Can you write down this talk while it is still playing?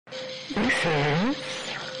The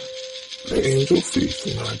Angel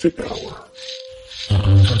Faith Magic Hour.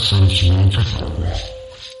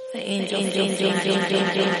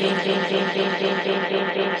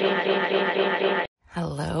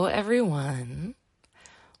 Hello, everyone.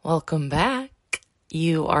 Welcome back.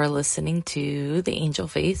 You are listening to the Angel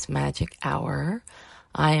Faith Magic Hour.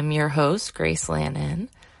 I am your host, Grace Lannon.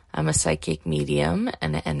 I'm a psychic medium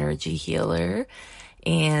and an energy healer,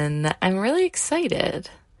 and I'm really excited.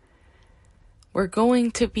 We're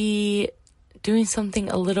going to be doing something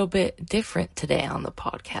a little bit different today on the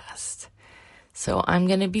podcast. So I'm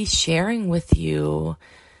going to be sharing with you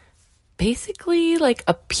basically like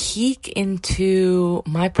a peek into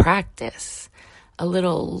my practice, a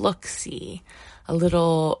little look-see, a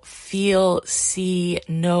little feel, see,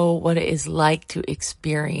 know what it is like to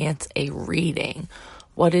experience a reading,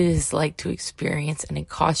 what it is like to experience an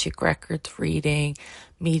Akashic Records reading,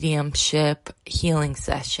 mediumship, healing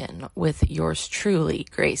session with yours truly,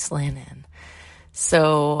 Grace Lannon.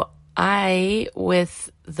 So I,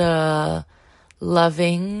 with the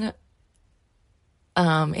loving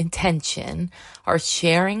intention, are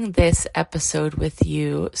sharing this episode with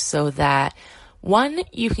you so that, one,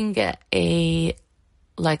 you can get a,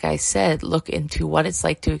 like I said, look into what it's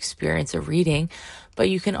like to experience a reading, but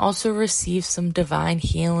you can also receive some divine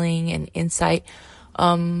healing and insight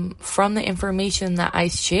from the information that I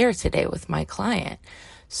share today with my client.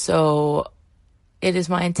 So it is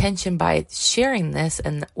my intention by sharing this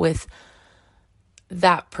and with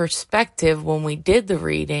that perspective when we did the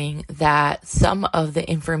reading that some of the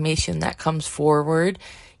information that comes forward,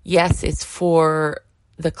 yes, it's for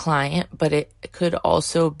the client, but it could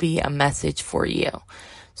also be a message for you.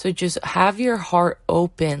 So just have your heart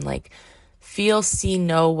open, like feel, see,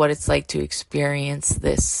 know what it's like to experience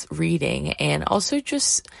this reading, and also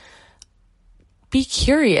just be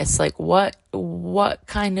curious, like what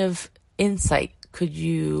kind of insight could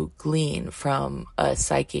you glean from a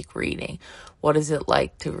psychic reading? What is it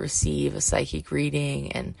like to receive a psychic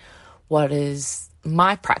reading, and what does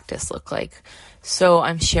my practice look like? So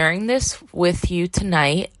I'm sharing this with you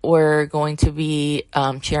tonight. We're going to be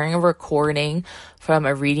sharing a recording from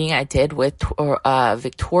a reading I did with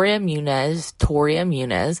Victoria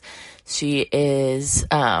Muniz. She is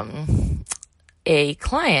a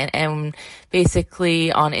client, and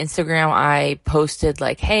basically on Instagram I posted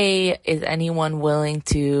like, hey, is anyone willing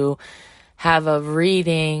to have a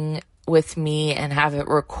reading with me and have it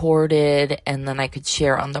recorded and then I could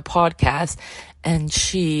share on the podcast? And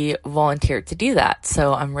she volunteered to do that.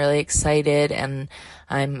 So I'm really excited, and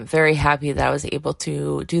I'm very happy that I was able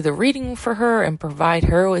to do the reading for her and provide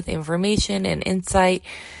her with information and insight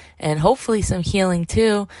and hopefully some healing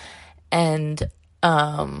too. And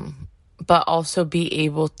but also be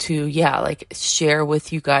able to, share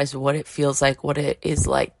with you guys what it feels like, what it is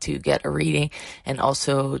like to get a reading, and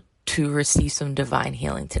also to receive some divine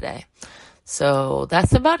healing today. So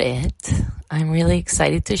that's about it. I'm really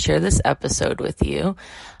excited to share this episode with you.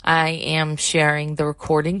 I am sharing the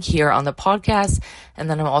recording here on the podcast, and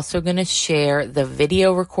then I'm also going to share the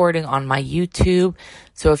video recording on my YouTube.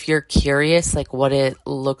 So if you're curious, like what it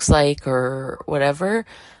looks like or whatever,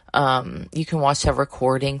 you can watch that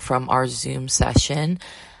recording from our Zoom session.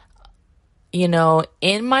 You know,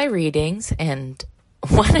 in my readings, and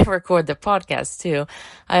when I record the podcast too,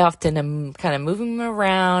 I often am kind of moving them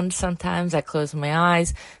around. Sometimes I close my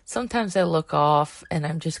eyes. Sometimes I look off and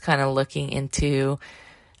I'm just kind of looking into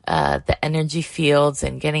the energy fields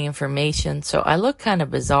and getting information. So I look kind of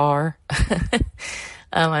bizarre,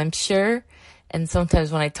 I'm sure. And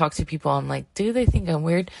sometimes when I talk to people, I'm like, do they think I'm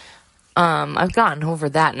weird? I've gotten over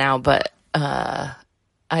that now, but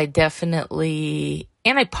I definitely...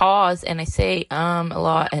 And I pause and I say a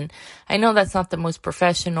lot, and I know that's not the most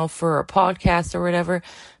professional for a podcast or whatever,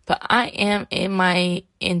 but I am in my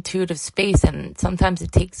intuitive space, and sometimes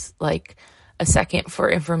it takes like a second for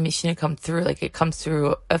information to come through. Like it comes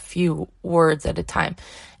through a few words at a time,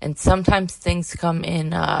 and sometimes things come in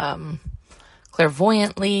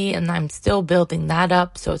clairvoyantly, and I'm still building that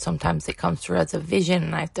up. So sometimes it comes through as a vision,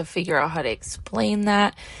 and I have to figure out how to explain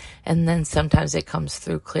that. And then sometimes it comes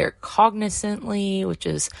through claircognizantly, which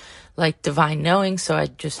is like divine knowing. So I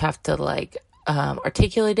just have to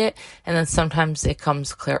articulate it. And then sometimes it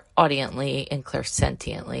comes clairaudiently and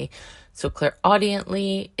clairsentiently. So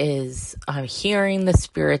clairaudiently is I'm hearing the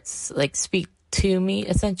spirits like speak to me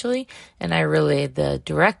essentially, and I relay the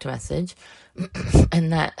direct message.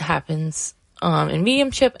 And that happens in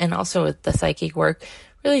mediumship and also with the psychic work.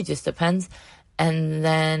 Really just depends. And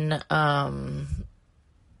then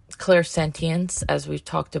clairsentience, as we've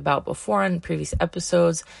talked about before in previous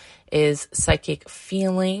episodes, is psychic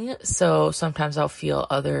feeling. So sometimes I'll feel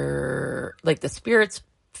other, like the spirits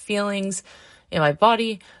feelings in my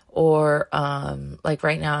body, or like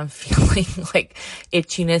right now I'm feeling like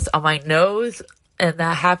itchiness on my nose, and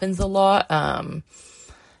that happens a lot.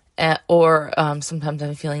 Or sometimes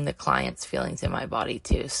I'm feeling the client's feelings in my body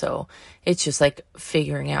too. So it's just like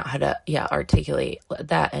figuring out how to articulate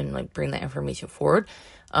that and like bring that information forward.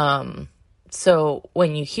 So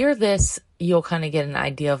when you hear this, you'll kind of get an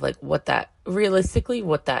idea of like what that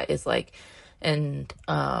is like. And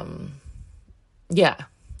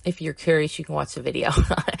if you're curious, you can watch the video.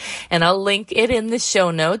 And I'll link it in the show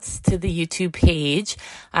notes to the YouTube page.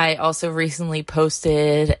 I also recently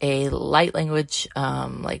posted a light language,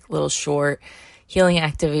 like little short healing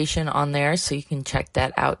activation on there, so you can check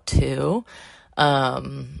that out too.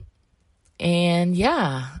 And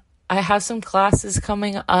yeah, I have some classes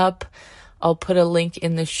coming up. I'll put a link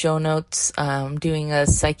in the show notes. I'm doing a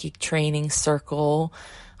psychic training circle.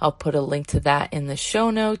 I'll put a link to that in the show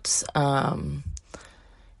notes.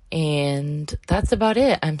 And that's about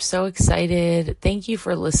it. I'm so excited. Thank you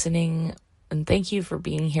for listening, and thank you for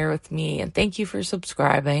being here with me, and thank you for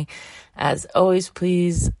subscribing. As always,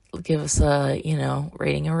 please give us a,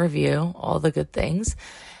 rating and review, all the good things.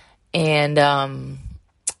 And,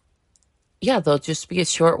 there'll just be a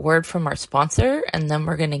short word from our sponsor, and then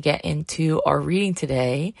we're going to get into our reading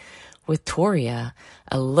today with Toria,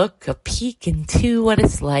 a peek into what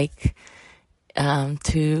it's like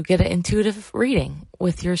to get an intuitive reading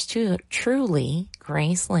with yours truly,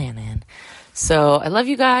 Grace Lannon. So I love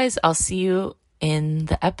you guys. I'll see you in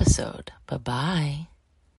the episode. Bye-bye.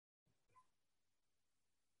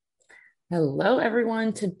 Hello,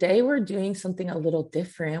 everyone. Today we're doing something a little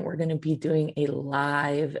different. We're going to be doing a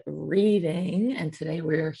live reading, and today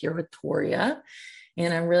we're here with Toria,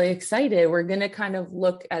 and I'm really excited. We're going to kind of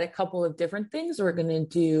look at a couple of different things. We're going to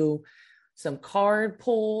do some card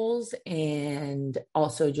pulls and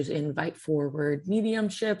also just invite forward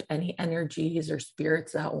mediumship, any energies or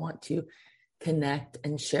spirits that want to connect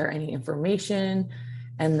and share any information.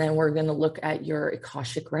 And then we're going to look at your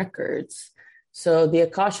Akashic records. So the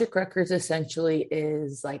Akashic records essentially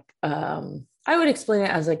is like, I would explain it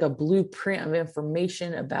as like a blueprint of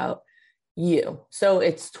information about you. So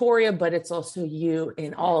it's Toria, but it's also you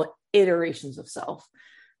in all iterations of self.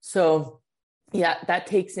 So yeah, that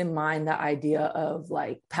takes in mind the idea of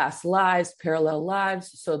like past lives, parallel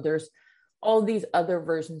lives. So there's all these other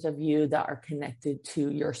versions of you that are connected to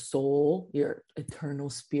your soul, your eternal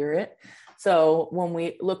spirit. So when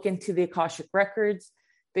we look into the Akashic records,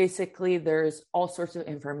 basically there's all sorts of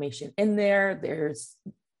information in there. There's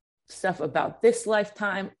stuff about this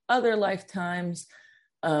lifetime, other lifetimes,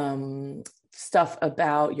 stuff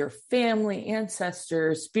about your family,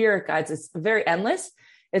 ancestors, spirit guides. It's very endless.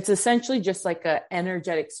 It's essentially just like an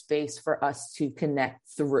energetic space for us to connect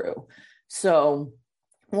through. So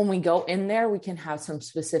when we go in there, we can have some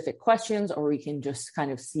specific questions, or we can just kind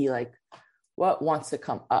of see like what wants to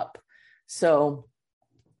come up. So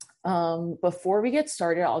before we get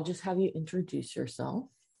started, I'll just have you introduce yourself.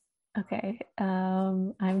 Okay.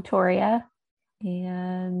 I'm Toria,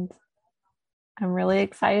 and I'm really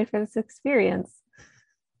excited for this experience.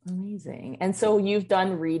 Amazing. And so you've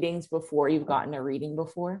done readings before? You've gotten a reading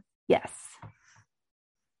before? Yes.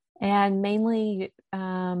 And mainly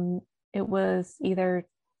it was either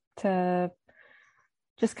to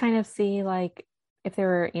just kind of see like if there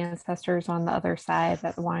were ancestors on the other side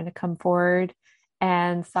that wanted to come forward,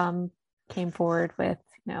 and some came forward with,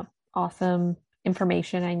 awesome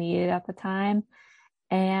information I needed at the time.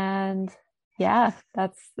 And yeah,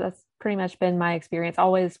 that's pretty much been my experience,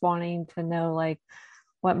 always wanting to know like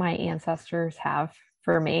what my ancestors have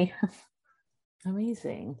for me.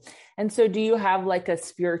 Amazing. And so do you have like a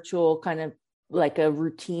spiritual kind of like a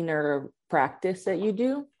routine or practice that you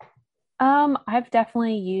do? I've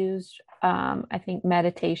definitely used, I think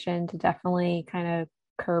meditation to definitely kind of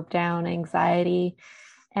curb down anxiety,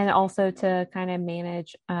 and also to kind of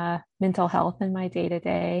manage mental health in my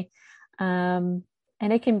day-to-day. And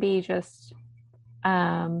it can be just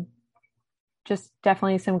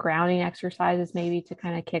definitely some grounding exercises, maybe to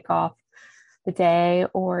kind of kick off the day,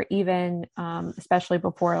 or even especially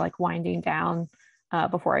before like winding down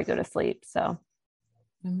before I go to sleep. So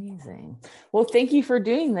amazing. Well, thank you for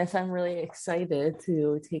doing this. I'm really excited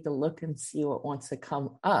to take a look and see what wants to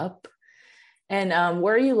come up. And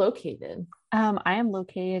where are you located? I am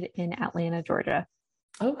located in Atlanta, Georgia.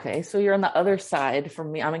 Okay, so you're on the other side from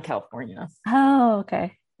me. I'm in California. Oh,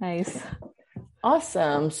 okay. Nice.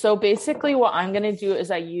 Awesome. So basically what I'm going to do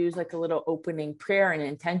is I use like a little opening prayer and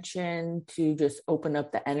intention to just open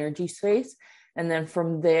up the energy space. And then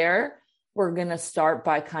from there, we're going to start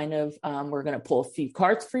by we're going to pull a few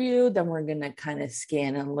cards for you. Then we're going to kind of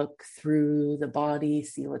scan and look through the body,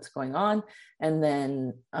 see what's going on. And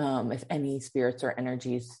then if any spirits or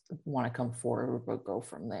energies want to come forward, we'll go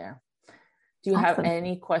from there. Do you have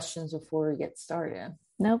any questions before we get started?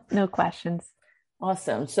 Nope, no questions.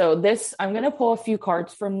 Awesome. So I'm going to pull a few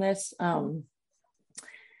cards from this.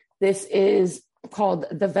 This is called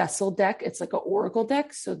the Vessel deck. It's like an oracle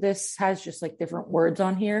deck. So this has just like different words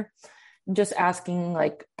on here. I'm just asking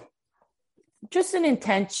like just an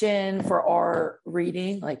intention for our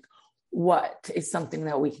reading, like what is something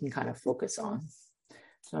that we can kind of focus on.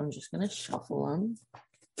 So I'm just going to shuffle them.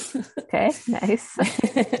 Okay, nice.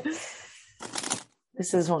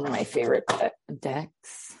 This is one of my favorite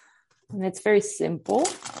decks, and it's very simple.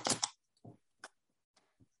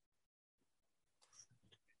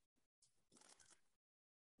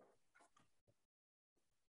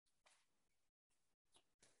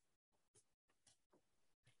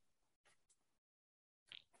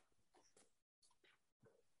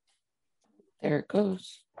 There it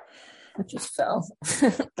goes. It just fell.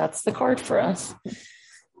 That's the card for us.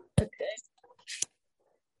 Okay.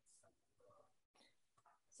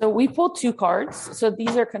 So we pulled 2 cards. So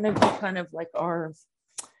these are kind of like our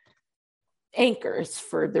anchors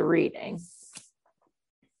for the reading.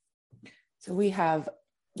 So we have,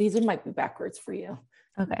 these might be backwards for you.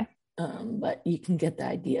 Okay. But you can get the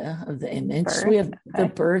idea of the image. So we have the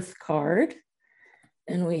birth card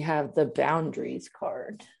and we have the boundaries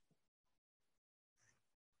card.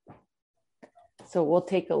 So we'll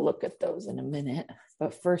take a look at those in a minute.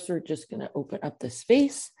 But first, we're just going to open up the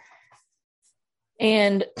space.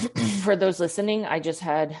 And for those listening, I just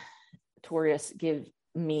had Taurus give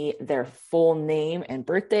me their full name and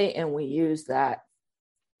birthday, and we use that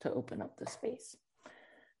to open up the space.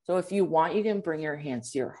 So if you want, you can bring your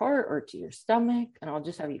hands to your heart or to your stomach, and I'll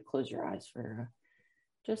just have you close your eyes for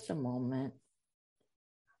just a moment.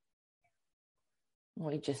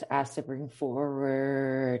 We just ask to bring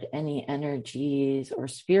forward any energies or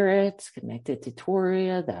spirits connected to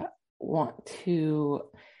Toria that want to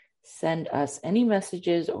send us any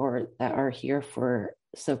messages or that are here for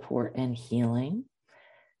support and healing.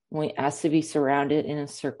 We ask to be surrounded in a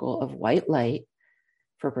circle of white light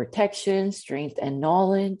for protection, strength, and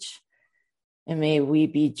knowledge. And may we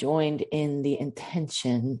be joined in the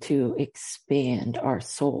intention to expand our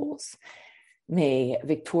souls. May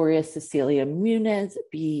Victoria Cecilia Muniz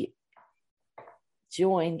be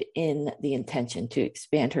joined in the intention to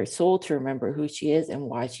expand her soul, to remember who she is and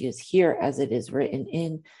why she is here, as it is written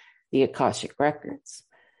in the Akashic Records.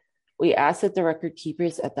 We ask that the record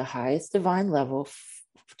keepers at the highest divine level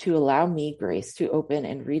to allow me grace to open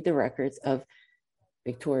and read the records of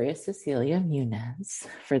Victoria Cecilia Muniz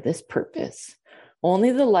for this purpose.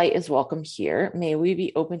 Only the light is welcome here. May we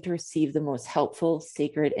be open to receive the most helpful,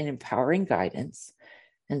 sacred, and empowering guidance.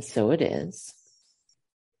 And so it is.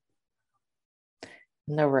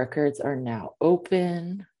 And the records are now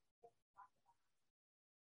open.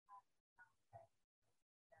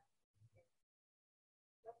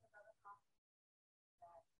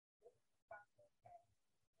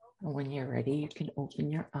 And when you're ready, you can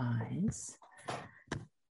open your eyes.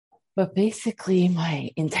 But basically,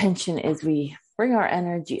 my intention is we bring our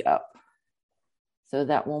energy up so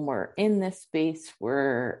that when we're in this space,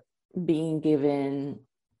 we're being given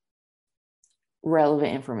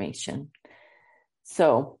relevant information.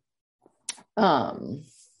 So,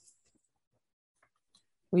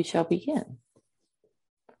 we shall begin.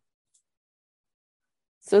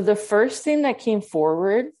 So the first thing that came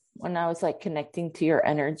forward when I was like connecting to your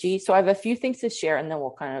energy, so I have a few things to share and then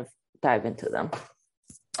we'll kind of dive into them.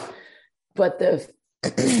 But the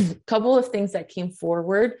couple of things that came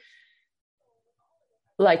forward,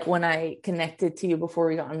 like when I connected to you before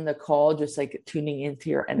we got on the call, just like tuning into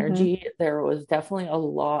your energy, there was definitely a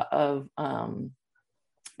lot of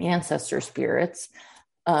ancestor spirits.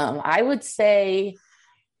 I would say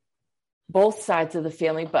both sides of the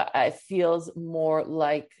family, but it feels more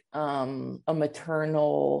like a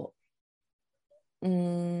maternal,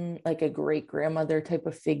 like a great grandmother type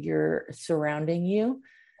of figure surrounding you.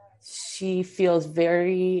 She feels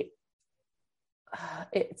very,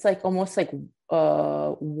 it's like almost like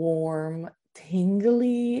a warm,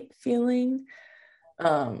 tingly feeling.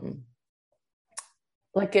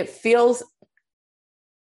 Like it feels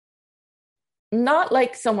not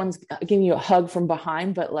like someone's giving you a hug from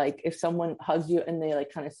behind, but like if someone hugs you and they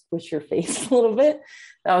like kind of squish your face a little bit,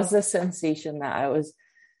 that was the sensation that I was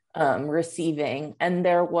receiving. And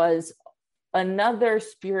there was another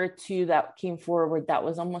spirit too that came forward that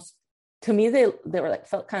was almost, to me, they were like,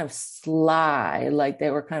 felt kind of sly, like they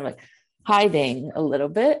were kind of like hiding a little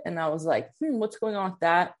bit. And I was like, what's going on with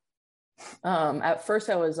that? At first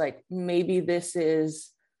I was like, maybe they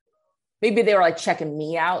were like checking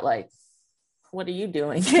me out. Like, what are you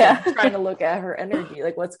doing? Yeah. Trying to look at her energy.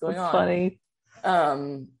 Like, what's going on? Funny.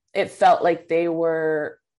 It felt like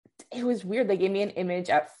it was weird. They gave me an image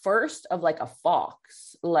at first of like a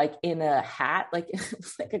fox, like in a hat, like it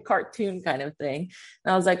was like a cartoon kind of thing.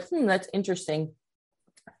 And I was like, that's interesting.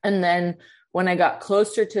 And then when I got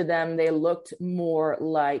closer to them, they looked more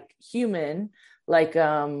like human, like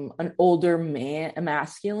an older man, a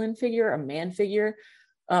masculine figure, a man figure.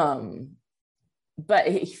 But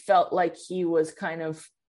he felt like he was kind of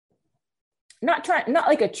not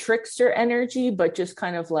like a trickster energy, but just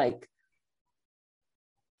kind of like,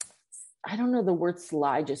 I don't know, the word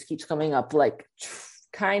sly just keeps coming up, like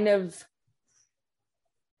kind of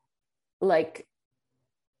like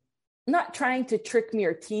not trying to trick me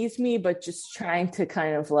or tease me, but just trying to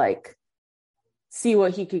kind of like see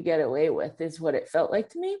what he could get away with is what it felt like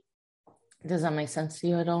to me. Does that make sense to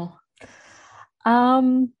you at all?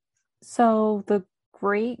 So the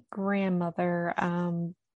great grandmother,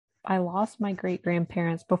 I lost my great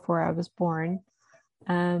grandparents before I was born.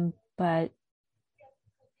 But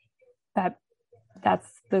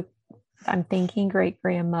I'm thinking great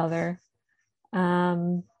grandmother.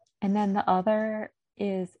 And then the other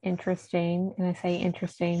is interesting. And I say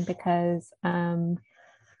interesting because,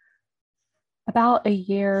 about a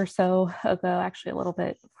year or so ago, actually a little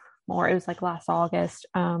bit more, it was like last August,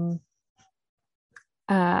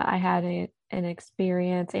 I had an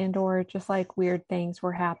experience or just like weird things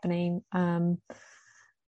were happening. Long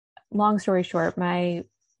story short, my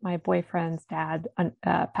boyfriend's dad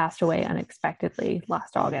passed away unexpectedly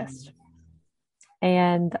last August.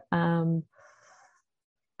 And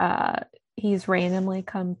he's randomly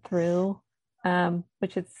come through,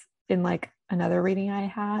 which it's in like another reading I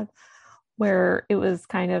had where it was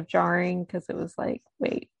kind of jarring because it was like,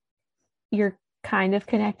 wait, you're kind of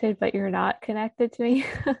connected, but you're not connected to me.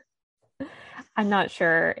 I'm not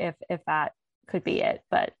sure if that could be it,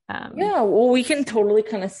 but yeah, well, we can totally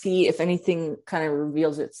kind of see if anything kind of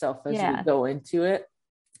reveals itself as we go into it.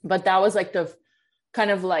 But that was like the kind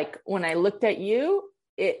of like when I looked at you,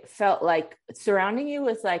 it felt like surrounding you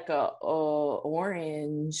was like a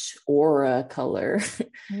orange aura color,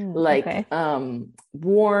 like okay.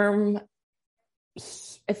 Warm.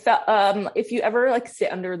 It felt if you ever like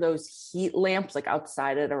sit under those heat lamps like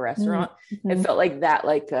outside at a restaurant, it felt like that,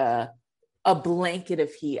 like a blanket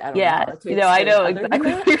of heat. I don't know. I know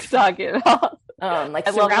exactly what you're talking about. Like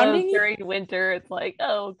I surrounding love during winter, it's like,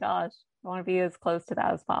 oh gosh, I want to be as close to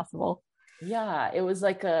that as possible. Yeah, it was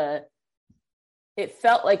like it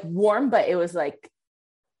felt like warm, but it was like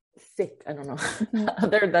thick. I don't know.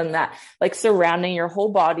 Other than that, like surrounding your whole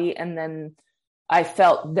body. And then I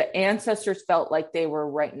felt the ancestors felt like they were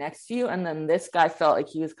right next to you. And then this guy felt like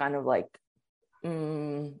he was kind of like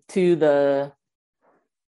to the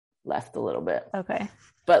left a little bit. Okay.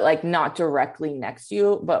 But like not directly next to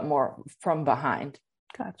you, but more from behind.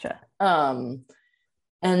 Gotcha. And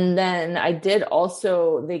then I did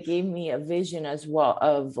also, they gave me a vision as well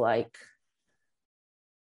of like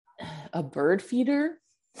a bird feeder,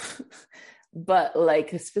 but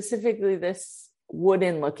like specifically this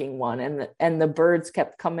wooden looking one, and the birds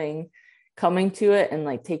kept coming to it and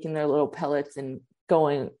like taking their little pellets and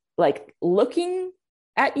going like looking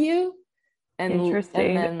at you and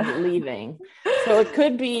then leaving. So it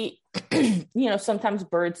could be, sometimes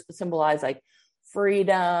birds symbolize like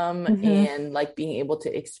freedom and like being able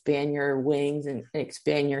to expand your wings and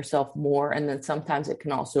expand yourself more. And then sometimes it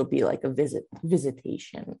can also be like a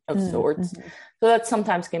visitation of sorts. So that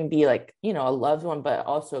sometimes can be like, a loved one, but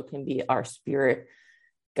also can be our spirit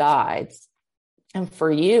guides. And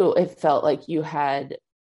for you, it felt like you had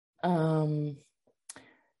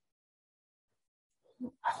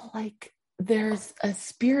like there's a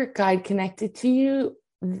spirit guide connected to you.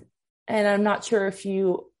 And I'm not sure if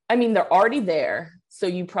they're already there, so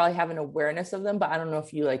you probably have an awareness of them, but I don't know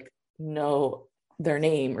if you like know their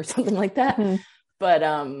name or something like that. But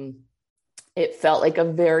it felt like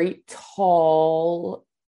a very tall,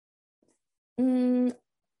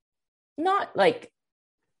 not like,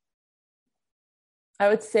 I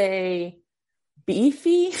would say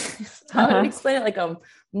beefy, how I would explain it, like a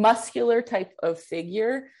muscular type of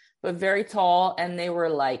figure, but very tall, and they were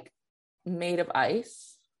like made of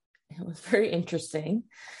ice. It was very interesting.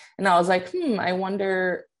 And I was like, I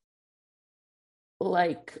wonder,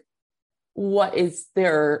 like, what is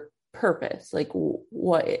their purpose? Like,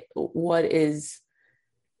 what is,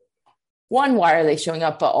 one, why are they showing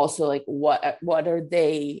up? But also, like,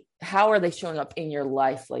 how are they showing up in your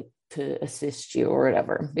life, like, to assist you or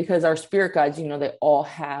whatever, because our spirit guides, they all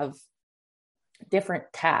have different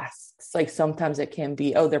tasks. Like sometimes it can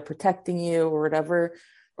be, oh, they're protecting you or whatever,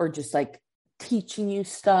 or just like teaching you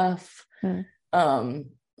stuff.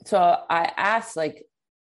 So I asked, like,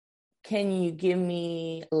 can you give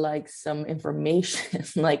me like some information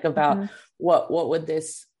like about what would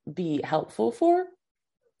this be helpful for,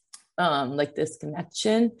 like this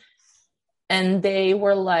connection? And they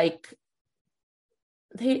were like,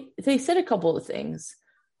 they said a couple of things.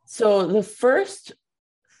 So the first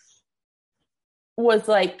was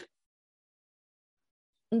like,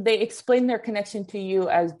 they explained their connection to you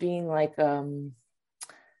as being like a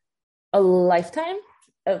lifetime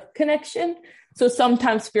of connection. So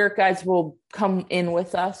sometimes spirit guides will come in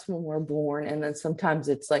with us when we're born, and then sometimes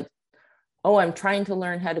it's like, oh, I'm trying to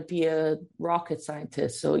learn how to be a rocket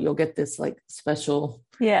scientist, so you'll get this like special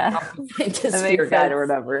rocket scientist spirit guide or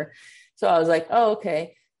whatever. So I was like, oh,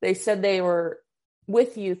 okay. They said they were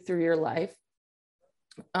with you through your life,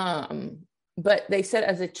 but they said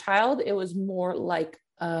as a child it was more like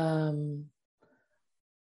I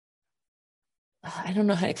don't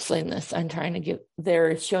know how to explain this. I'm trying to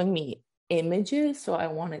they're showing me images, so I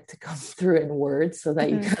want it to come through in words so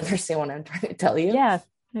that you can understand what I'm trying to tell you. Yeah,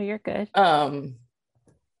 no, you're good. So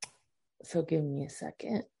give me a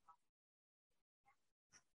second.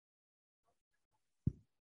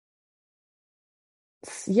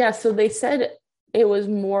 Yeah, so they said it was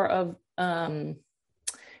more of comes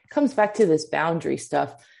back to this boundary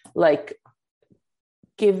stuff, like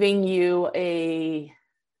giving you a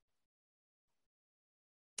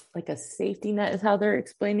safety net is how they're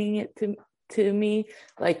explaining it to me,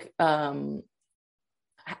 like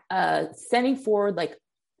sending forward like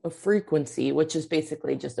a frequency, which is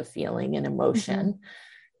basically just a feeling and emotion,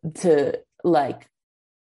 to like,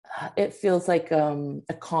 it feels like a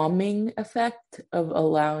calming effect of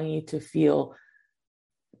allowing you to feel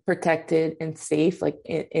protected and safe, like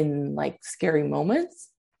in like scary moments.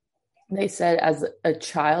 They said as a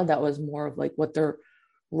child that was more of like what their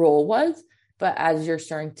role was, but as you're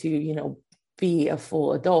starting to be a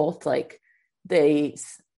full adult, like they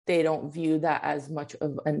don't view that as much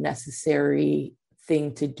of a necessary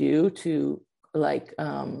thing to do to like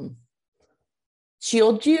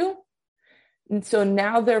shield you. And so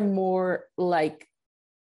now they're more like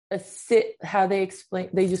how they explain,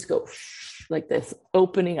 they just go like this,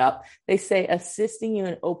 opening up. They say assisting you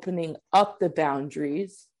in opening up the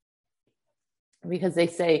boundaries, because they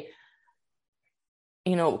say,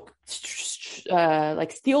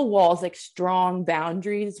 like steel walls, like strong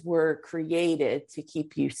boundaries were created to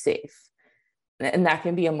keep you safe. And that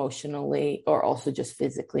can be emotionally or also just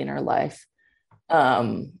physically in our life,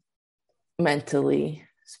 mentally,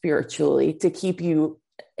 spiritually, to keep you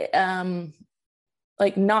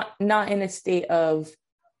like not in a state of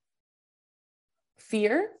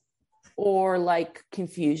fear or like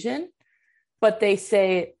confusion. But they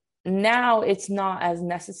say now it's not as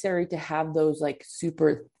necessary to have those like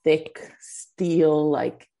super thick steel,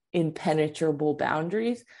 like impenetrable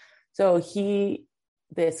boundaries. So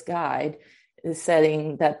this guide is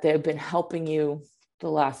saying that they've been helping you the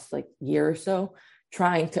last like year or so,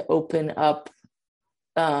 trying to open up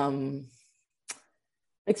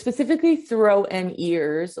like specifically throat and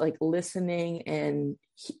ears, like listening and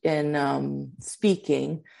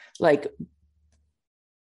speaking, like,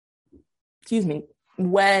 excuse me,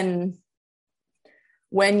 when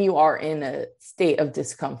you are in a state of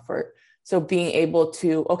discomfort. So being able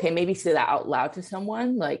to, okay, maybe say that out loud to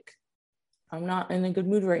someone, like, I'm not in a good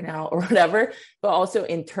mood right now or whatever, but also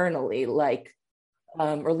internally, like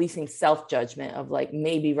releasing self-judgment of like,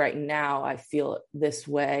 maybe right now I feel this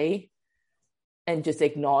way, and just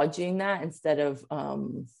acknowledging that instead of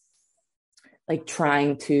like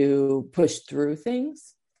trying to push through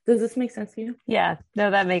things. Does this make sense to you? Yeah, no,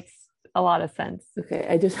 that makes a lot of sense. Okay,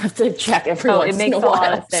 I just have to check every once in a while. It makes a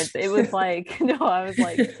lot of sense. It was like, no, I was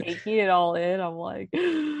like taking it all in. I'm like,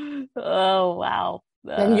 oh wow.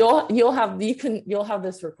 And you'll have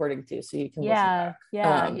this recording too, so you can listen back.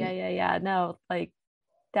 Yeah. No, like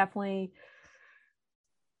definitely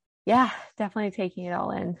taking it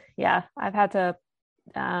all in. Yeah, I've had to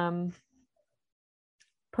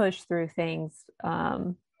push through things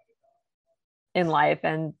in life,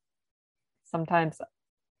 and sometimes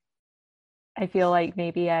I feel like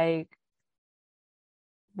maybe I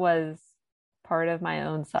was part of my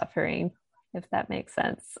own suffering, if that makes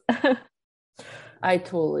sense. I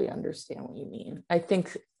totally understand what you mean. I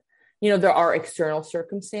think, there are external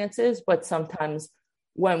circumstances, but sometimes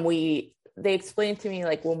when they explain to me,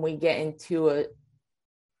 like when we get into a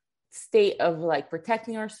state of like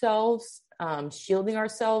protecting ourselves, shielding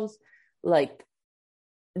ourselves, like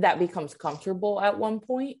that becomes comfortable at one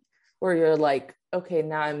point where you're like, okay,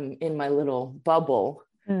 now I'm in my little bubble.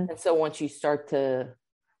 And so once you start to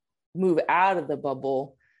move out of the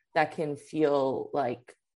bubble, that can feel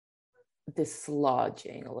like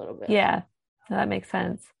dislodging a little bit. Yeah, that makes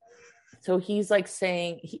sense. So he's like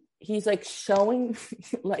saying, he's like showing,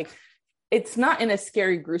 like, it's not in a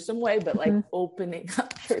scary, gruesome way, but like opening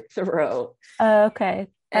up your throat. Okay.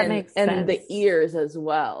 That makes sense. And the ears as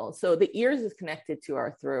well. So the ears is connected to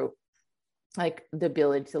our throat, like the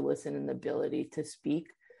ability to listen and the ability to speak.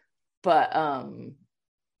 But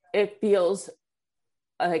it feels,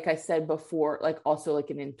 like I said before, like also like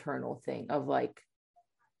an internal thing of like,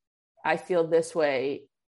 I feel this way,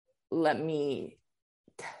 let me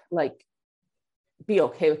like be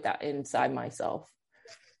okay with that inside myself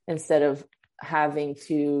instead of having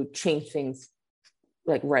to change things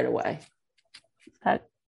like right away. That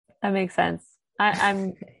makes sense.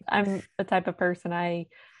 I'm the type of person I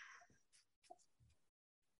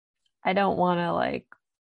don't want to like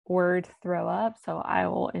word throw up, so I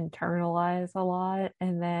will internalize a lot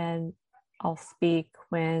and then I'll speak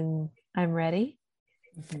when I'm ready.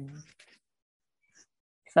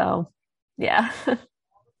 So yeah.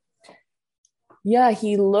 Yeah,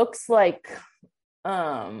 he looks like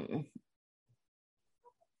I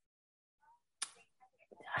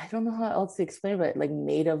don't know how else to explain it, but like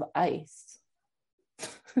made of ice.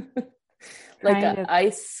 Like an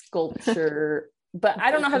ice sculpture. But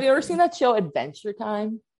I don't know, have you ever seen that show Adventure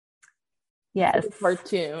Time? Yes. The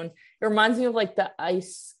cartoon. It reminds me of like the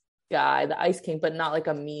ice guy, the Ice King, but not like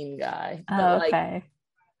a mean guy. But okay. Like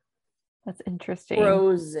that's interesting.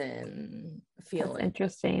 Frozen feeling. That's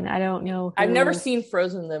interesting. I don't know. I've never seen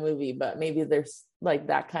Frozen the movie, but maybe there's like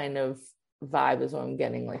that kind of vibe is what I'm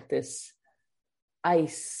getting, like this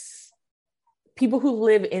ice people who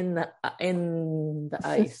live in the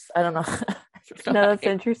ice. I don't know. No, that's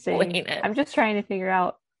interesting. I'm just trying to figure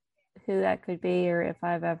out who that could be, or if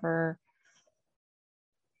I've ever,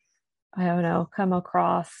 I don't know, come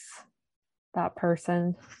across that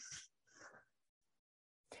person.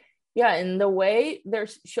 Yeah, and the way they're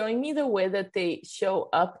showing me, the way that they show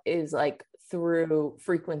up is like through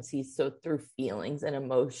frequencies, so through feelings and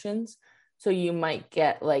emotions. So you might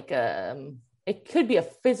get like it could be a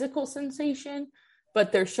physical sensation,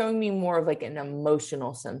 but they're showing me more of like an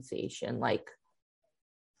emotional sensation. Like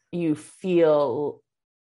you feel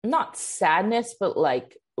not sadness, but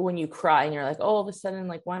like when you cry and you're like, oh, all of a sudden,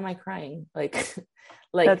 like, why am I crying? Like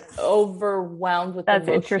that's overwhelmed with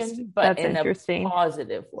emotion, but in a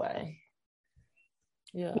positive way.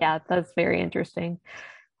 Yeah, that's very interesting.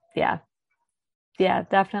 Yeah,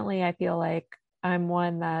 definitely. I feel like I'm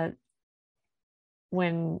one that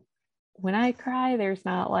when I cry, there's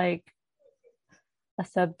not like a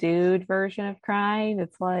subdued version of crying.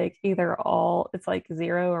 It's like it's like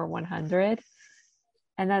 0 or 100.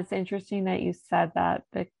 And that's interesting that you said that,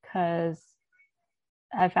 because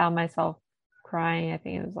I found myself crying, I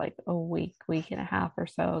think it was like a week and a half or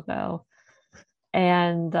so ago.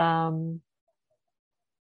 And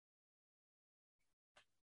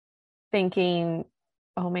thinking,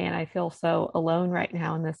 oh man, I feel so alone right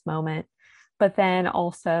now in this moment. But then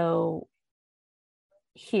also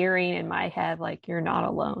hearing in my head, like, you're not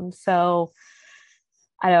alone. So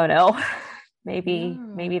I don't know.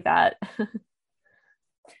 maybe that.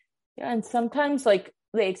 Yeah. And sometimes like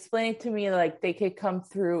they explain it to me, like they could come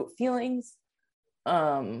through feelings.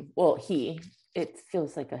 Well, it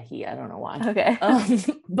feels like a he, I don't know why. Okay.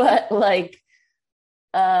 But like,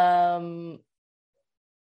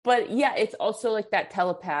 but yeah, it's also like that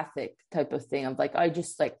telepathic type of thing of like, I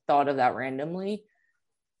just like thought of that randomly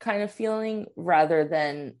kind of feeling, rather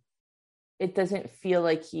than it doesn't feel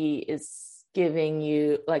like he is giving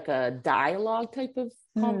you like a dialogue type of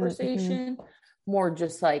conversation, more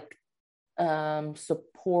just like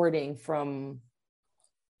supporting from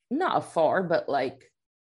not afar, but like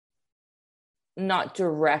not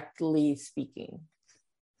directly speaking.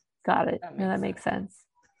 Got it. That makes sense.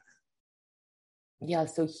 Yeah,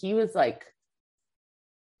 so he was like,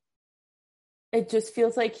 it just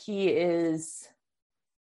feels like he is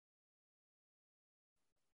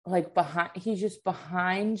like he's just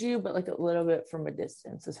behind you, but like a little bit from a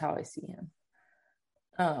distance is how I see him.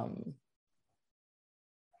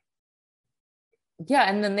 Yeah,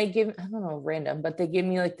 and then they give, I don't know, random, but they give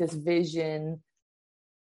me like this vision,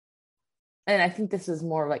 and I think this is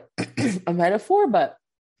more like a metaphor, but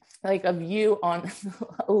like of you on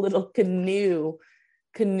a little canoe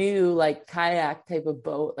like kayak type of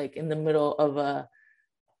boat, like in the middle of a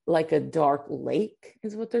dark lake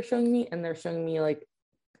is what they're showing me, and they're showing me like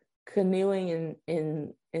canoeing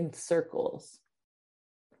in circles.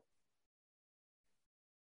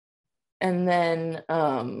 And then,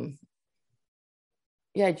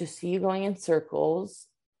 yeah, I just see you going in circles.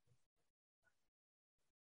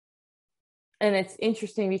 And it's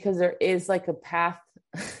interesting because there is like a path.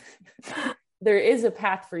 There is a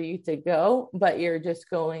path for you to go, but you're just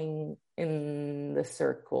going in the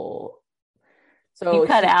circle. So you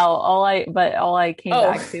cut out all I came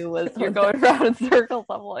back to was you're going around in circles.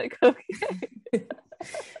 I'm like, okay.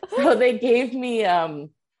 So they gave me,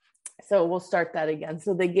 so we'll start that again.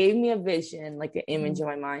 So they gave me a vision, like an image in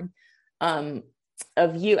my mind,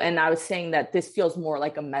 of you. And I was saying that this feels more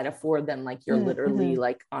like a metaphor than like you're literally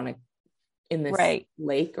like in this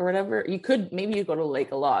lake or whatever. Maybe you go to the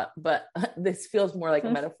lake a lot, but this feels more like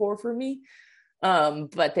a metaphor for me.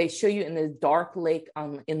 But they show you in this dark lake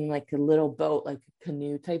in like a little boat, like a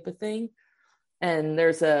canoe type of thing. And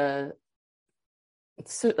there's a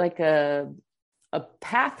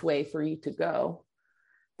pathway for you to go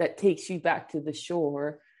that takes you back to the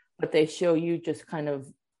shore, but they show you just kind of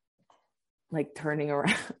like turning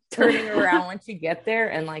around once you get there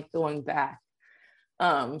and like going back.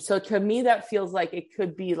 So to me, that feels like it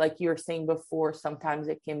could be like you were saying before, sometimes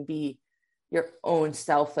it can be your own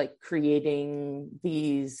self, like creating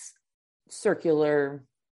these circular,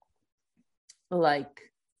 like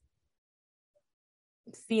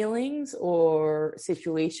feelings or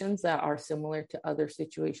situations that are similar to other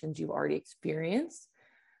situations you've already experienced.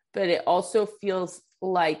 But it also feels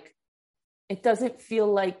like, it doesn't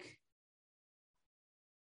feel like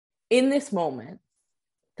in this moment,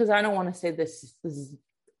 because I don't want to say this is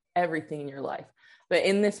everything in your life, but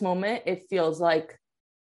in this moment, it feels like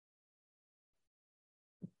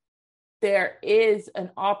there is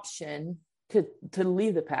an option to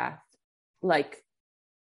leave the path, like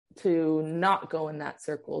to not go in that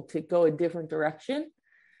circle, to go a different direction.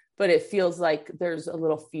 But it feels like there's a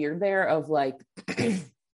little fear there of like,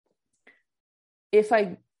 if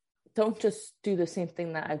I don't just do the same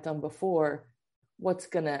thing that I've done before, what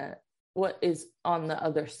is on the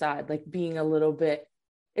other side, like being a little bit,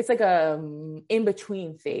 it's like a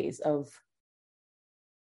in-between phase of,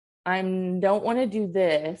 I don't want to do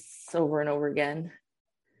this over and over again,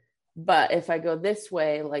 but if I go this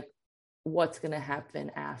way, like what's going to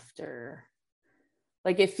happen after?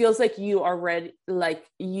 Like, it feels like you are ready, like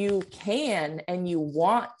you can, and you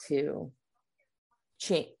want to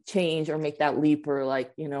change or make that leap or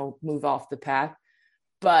like, move off the path.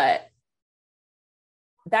 But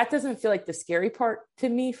that doesn't feel like the scary part to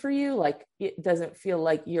me for you. Like, it doesn't feel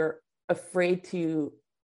like you're afraid to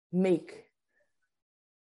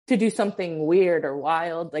do something weird or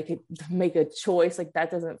wild, like make a choice. Like,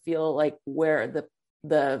 that doesn't feel like where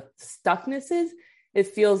the stuckness is. It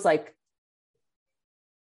feels like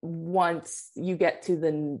once you get to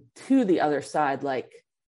the other side, like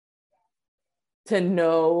to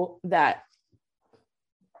know that,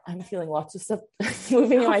 I'm feeling lots of stuff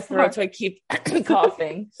moving in my throat, so I keep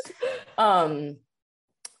coughing.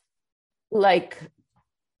 Like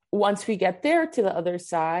once we get there to the other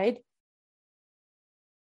side,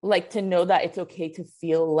 like to know that it's okay to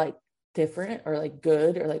feel like different or like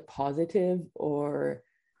good or like positive or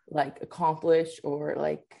like accomplished or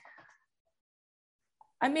like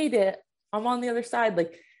I made it, I'm on the other side.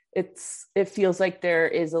 Like it feels like there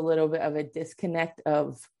is a little bit of a disconnect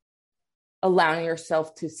of allowing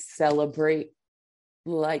yourself to celebrate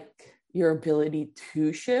like your ability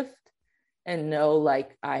to shift and know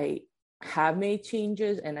like I have made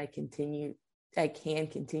changes and I can continue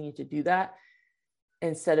to do that,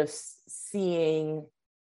 instead of seeing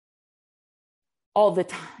all the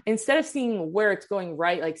time, instead of seeing where it's going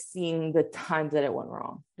right, like seeing the times that it went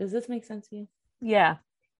wrong. Does this make sense to you? Yeah,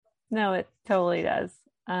 no, it totally does.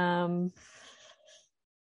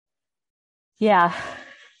 Yeah,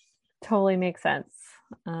 totally makes sense.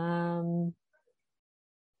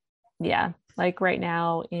 Yeah, like right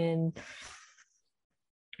now in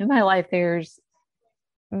my life, there's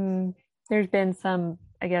been some,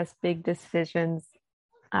 I guess, big decisions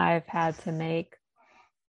I've had to make,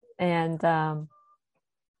 and I'm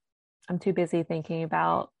too busy thinking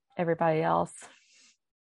about everybody else.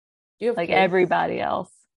 Like kids? Everybody else.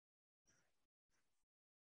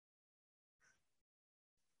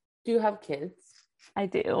 Do you have kids? I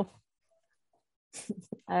do.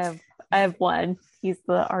 I have one. He's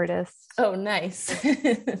the artist. Oh, nice.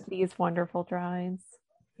 These wonderful drawings.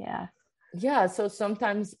 Yeah. Yeah. So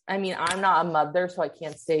sometimes, I mean, I'm not a mother, so I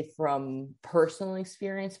can't say from personal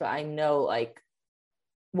experience, but I know like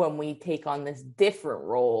when we take on this different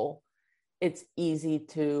role, it's easy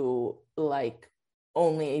to like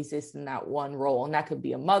only exist in that one role. And that could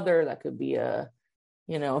be a mother, that could be a,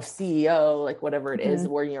 CEO, like whatever it is,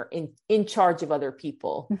 where you're in charge of other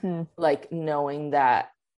people, like knowing that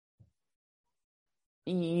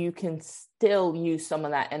you can still use some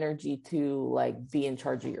of that energy to like be in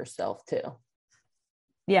charge of yourself too.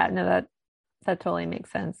 Yeah, no, that totally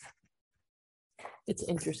makes sense. It's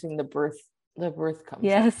interesting. The birth comes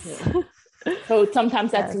Yes. up. So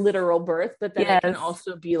sometimes that's Yes. literal birth, but then Yes. it can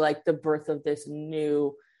also be like the birth of this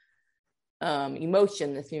new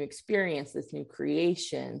emotion, this new experience, this new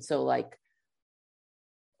creation. So like,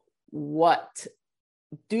 what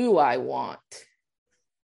do I want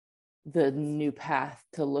the new path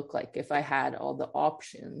to look like if I had all the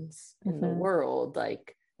options in the world,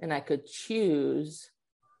 like, and I could choose?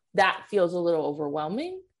 That feels a little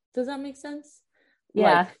overwhelming. Does that make sense?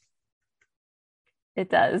 Yeah, like, it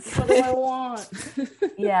does. What do I want?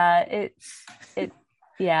 Yeah, it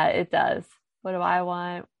does. What do I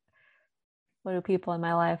want? What do people in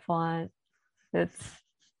my life want? It's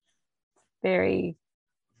very,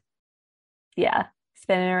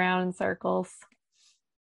 spinning around in circles.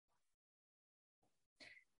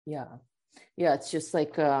 Yeah, it's just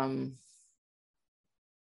like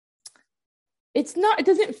it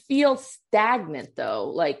doesn't feel stagnant though.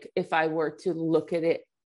 Like if I were to look at it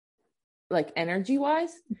like energy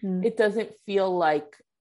wise, it doesn't feel like,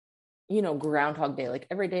 Groundhog Day, like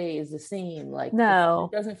every day is the same. Like, no,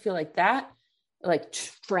 it doesn't feel like that, like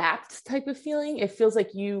trapped type of feeling. It feels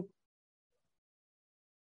like you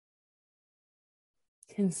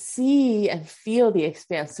can see and feel the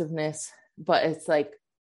expansiveness, but it's like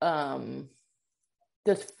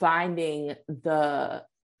just finding the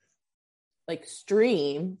like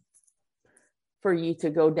stream for you to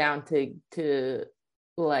go down to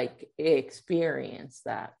like experience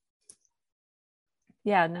that.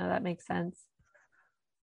 Yeah, no, that makes sense.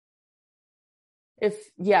 It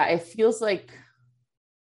feels like,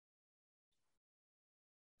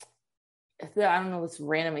 I don't know this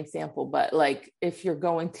random example, but like if you're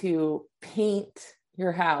going to paint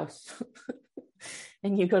your house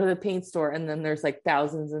and you go to the paint store and then there's like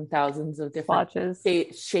thousands and thousands of different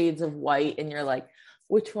shades of white and you're like,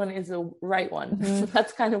 which one is the right one?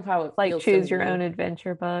 That's kind of how it like feels. Choose Your Own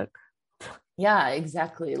Adventure book. Yeah,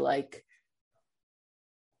 exactly. Like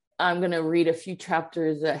I'm going to read a few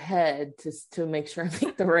chapters ahead to make sure I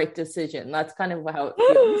make the right decision. That's kind of how it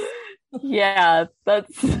feels. Yeah,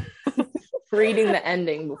 that's reading the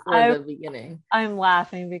ending before the beginning. I'm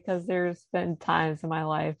laughing because there's been times in my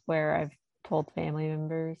life where I've told family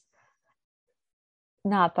members,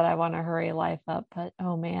 not that I want to hurry life up, but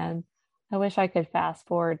oh man, I wish I could fast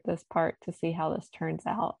forward this part to see how this turns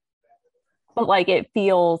out. But like it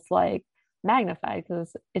feels like magnified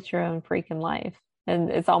because it's your own freaking life.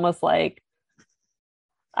 And it's almost like,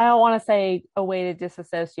 I don't want to say a way to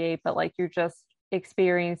disassociate, but like you're just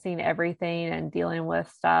experiencing everything and dealing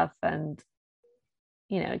with stuff, and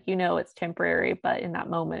it's temporary, but in that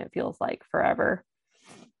moment it feels like forever.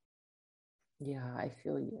 Yeah, I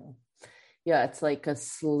feel you. Yeah, it's like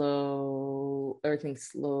everything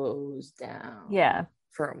slows down. Yeah.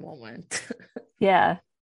 For a moment. Yeah.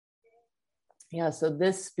 Yeah, so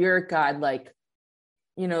this spirit guide, like,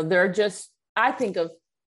 they're just, I think of,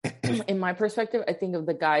 in my perspective, I think of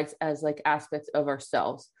the guides as like aspects of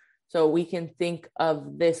ourselves. So we can think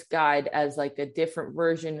of this guide as like a different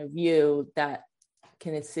version of you that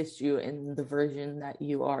can assist you in the version that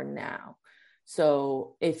you are now.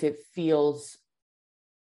 So if it feels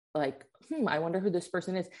like, I wonder who this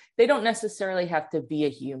person is, they don't necessarily have to be a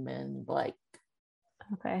human, like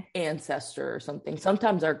ancestor or something.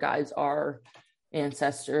 Sometimes our guides are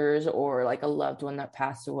ancestors or like a loved one that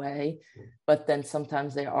passed away, but then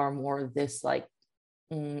sometimes they are more of this like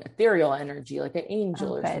ethereal energy, like an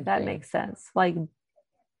angel or something. That makes sense. Like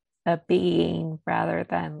a being rather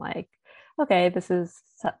than like, okay, this is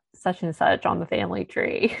such and such on the family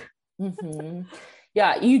tree.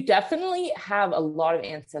 Yeah, you definitely have a lot of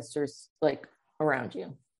ancestors like around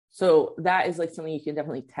you. So that is like something you can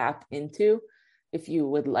definitely tap into if you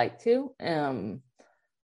would like to.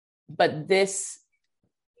 But this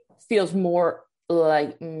feels more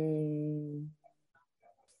like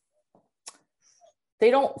they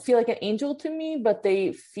don't feel like an angel to me, but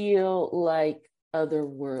they feel like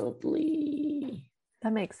otherworldly.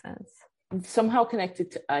 That makes sense. Somehow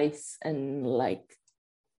connected to ice and like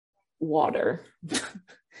water.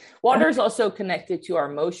 Water is also connected to our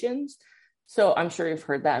emotions. So I'm sure you've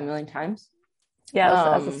heard that a million times.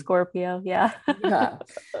 Yeah, as a Scorpio. Yeah. Yeah.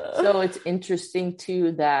 So it's interesting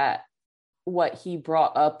too that what he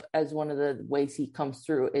brought up as one of the ways he comes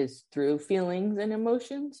through is through feelings and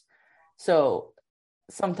emotions. So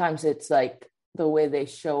sometimes it's like the way they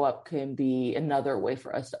show up can be another way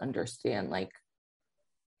for us to understand like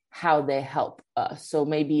how they help us. So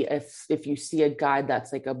maybe if you see a guide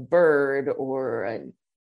that's like a bird or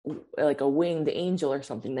like a winged angel or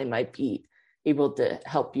something, they might be able to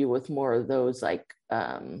help you with more of those like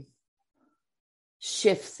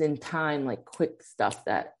shifts in time, like quick stuff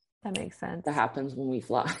that makes sense. That happens when we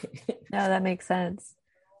fly. No, that makes sense.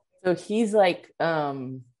 So he's like,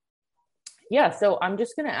 yeah, so I'm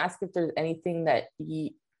just going to ask if there's anything that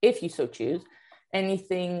if you so choose,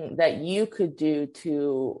 anything that you could do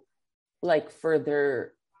to like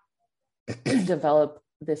further develop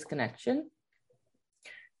this connection.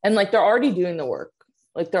 And like, they're already doing the work.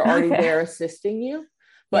 Like they're already there assisting you.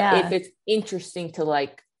 But if it's interesting to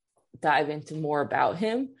like dive into more about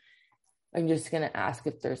him, I'm just going to ask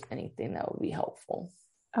if there's anything that would be helpful.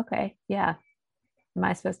 Okay. Yeah. Am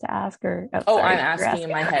I supposed to ask or? Sorry, I'm asking in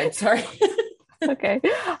my head. Sorry. Okay.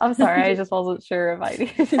 I'm sorry. I just wasn't sure if I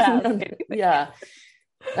needed to ask. Yeah.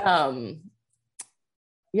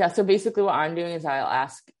 Yeah. So basically what I'm doing is I'll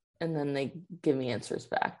ask and then they give me answers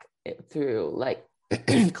back through like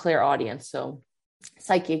clairaudience. So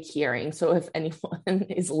psychic hearing. So if anyone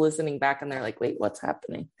is listening back and they're like, wait, what's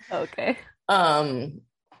happening? Okay.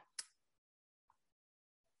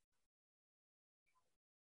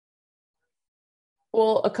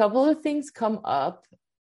 Well, a couple of things come up.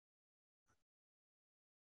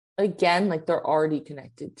 Again, like they're already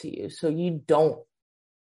connected to you. So you don't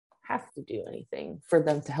have to do anything for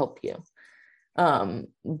them to help you.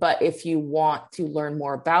 But if you want to learn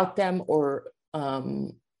more about them or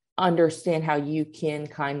understand how you can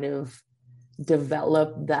kind of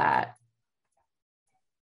develop that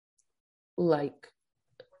like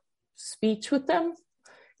speech with them,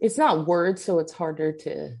 it's not words, so it's harder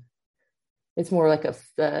to, it's more like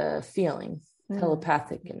a feeling,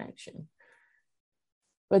 telepathic connection.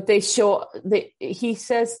 But he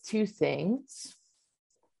says two things.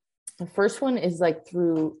 The first one is like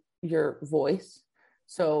through your voice.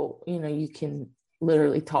 So, you can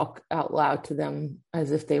literally talk out loud to them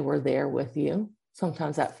as if they were there with you.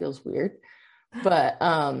 Sometimes that feels weird. But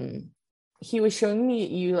he was showing me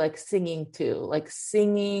you like singing too, like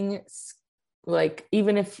singing, like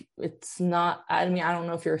even if it's not, I don't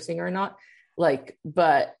know if you're a singer or not, like,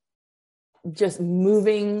 but just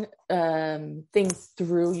moving things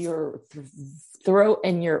through your throat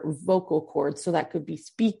and your vocal cords. So that could be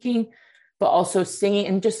speaking, but also singing,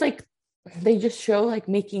 and just like, they just show like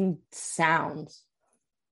making sounds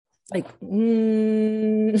like,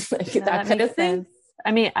 like that kind of thing.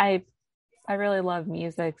 I mean, I really love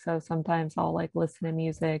music. So sometimes I'll like listen to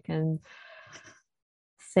music and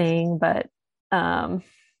sing, but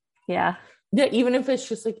yeah. Yeah, even if it's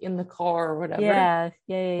just like in the car or whatever. Yeah.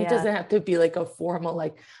 It doesn't have to be like a formal,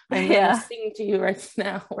 like, I'm going to sing to you right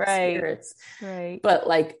now. Right. Spirits. Right. But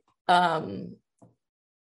like,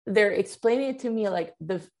 they're explaining it to me, like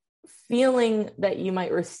the feeling that you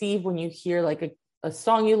might receive when you hear like a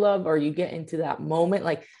song you love, or you get into that moment,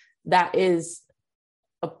 like that is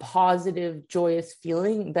a positive, joyous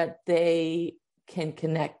feeling that they can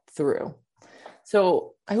connect through.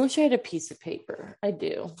 So I wish I had a piece of paper. I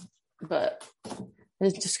do. But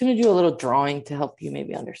I'm just going to do a little drawing to help you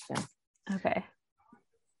maybe understand. Okay.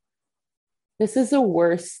 This is the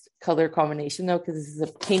worst color combination though, because this is a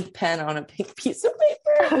pink pen on a pink piece of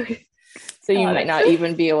paper. So you might not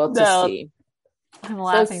even be able to see. I'm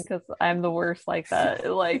laughing because I'm the worst like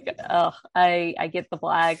that. Like, I get the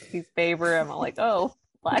black piece of paper. I'm like, oh,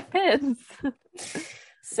 black pens.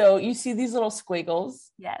 So you see these little squiggles?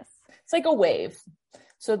 Yes. It's like a wave.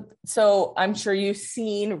 So I'm sure you've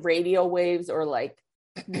seen radio waves or like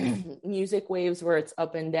music waves where it's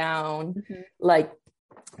up and down. Mm-hmm. Like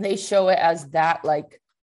they show it as that, like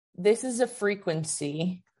this is a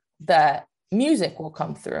frequency that music will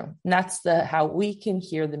come through. And that's how we can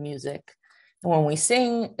hear the music. And when we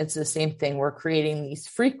sing, it's the same thing. We're creating these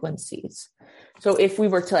frequencies. So if we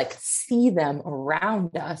were to like see them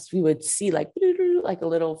around us, we would see like a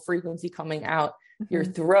little frequency coming out your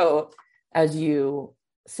throat as you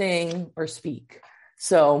sing or speak.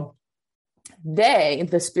 So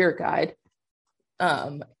the spirit guide,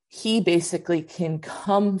 he basically can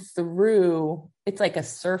come through. It's like a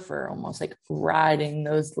surfer, almost like riding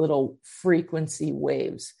those little frequency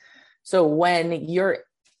waves. So when you're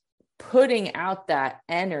putting out that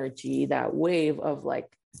energy, that wave of like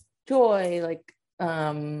joy, like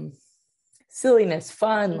silliness,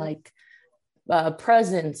 fun, like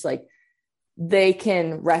presence, like they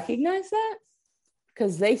can recognize that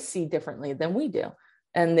because they see differently than we do,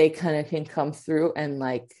 and they kind of can come through and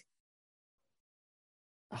like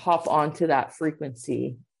hop onto that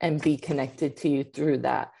frequency and be connected to you through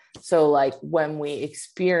that. So like when we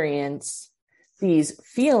experience these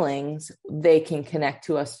feelings, they can connect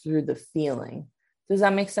to us through the feeling. Does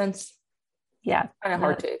that make sense? Yeah. Kind of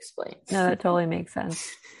hard to explain. No, that totally makes sense.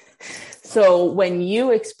 So when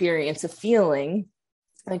you experience a feeling,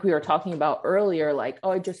 like we were talking about earlier, like,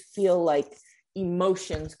 oh, I just feel like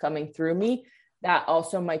emotions coming through me, that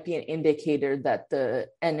also might be an indicator that the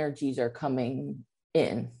energies are coming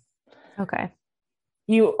in. Okay.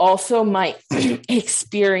 You also might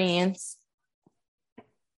experience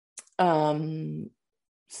human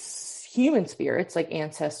spirits, like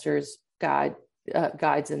ancestors,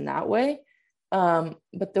 guides in that way.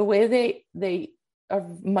 But the way they are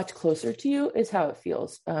much closer to you is how it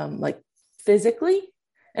feels, like physically,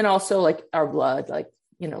 and also like our blood, like,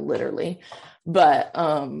 you know, literally, but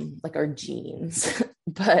like our genes.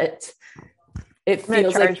 But it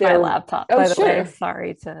feels like my laptop, by the way.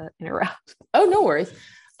 Sorry to interrupt. Oh, no worries.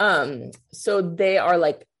 So they are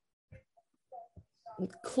like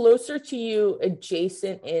closer to you,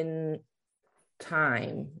 adjacent in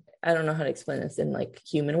time. I don't know how to explain this in like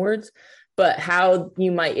human words, but how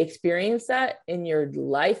you might experience that in your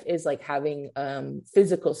life is like having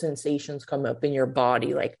physical sensations come up in your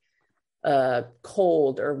body, like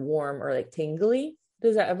cold or warm or like tingly.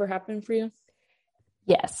 Does that ever happen for you?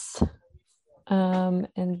 Yes.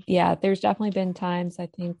 And yeah, there's definitely been times, I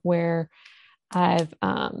think, where I've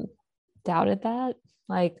doubted that,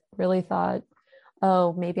 like really thought,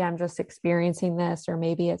 oh, maybe I'm just experiencing this, or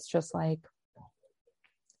maybe it's just like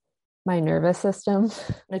my nervous system.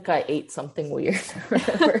 Like I ate something weird.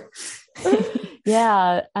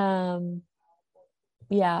 Yeah.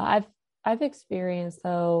 Yeah, I've experienced,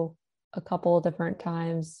 though, a couple of different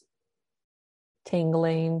times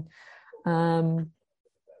tingling,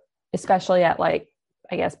 especially at like,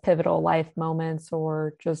 I guess, pivotal life moments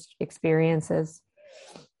or just experiences.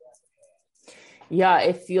 Yeah,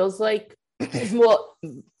 it feels like, well,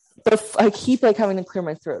 I keep like having to clear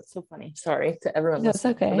my throat. It's so funny. Sorry to everyone. That's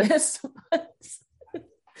okay. This.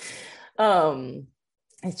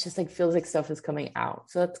 It's just like feels like stuff is coming out.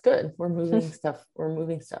 So that's good. We're moving stuff.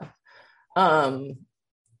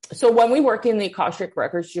 So when we work in the Akashic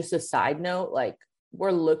Records, just a side note, like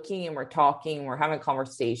we're looking and we're talking, we're having a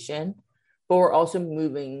conversation, but we're also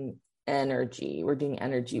moving energy. We're doing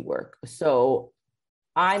energy work. So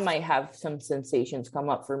I might have some sensations come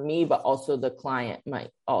up for me, but also the client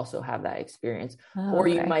might also have that experience. Or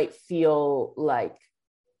you might feel like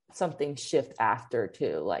something shift after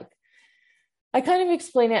too. Like I kind of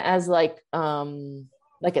explain it as like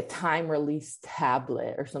a time release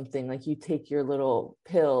tablet or something. Like you take your little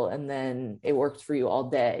pill and then it works for you all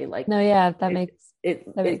day. Like, no, yeah, that makes sense.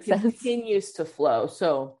 It continues to flow.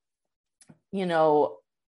 So, you know,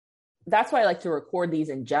 that's why I like to record these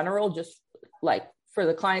in general, just like for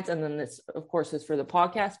the clients. And then this, of course, is for the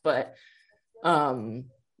podcast, but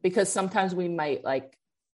because sometimes we might like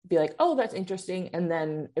be like, oh, that's interesting. And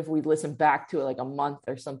then if we listen back to it like a month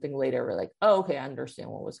or something later, we're like, oh, okay, I understand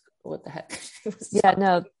what the heck. Yeah,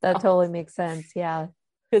 no, that totally makes sense. Yeah.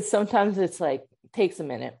 Because sometimes it's like takes a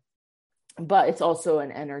minute, but it's also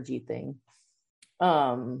an energy thing.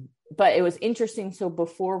 But it was interesting. So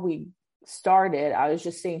before we started, I was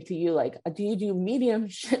just saying to you, like, do you do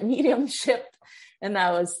mediumship? And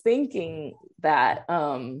I was thinking that,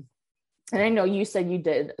 and I know you said you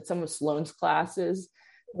did some of Sloane's classes,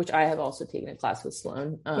 which I have also taken a class with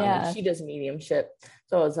Sloane. She does mediumship.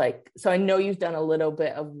 So I was like, so I know you've done a little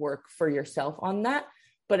bit of work for yourself on that,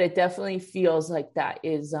 but it definitely feels like that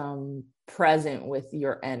is present with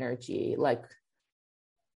your energy. Like,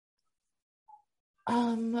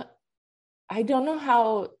 I don't know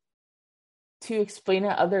how to explain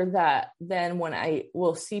it other than when I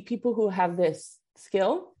will see people who have this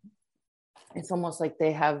skill, it's almost like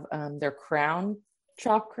they have their crown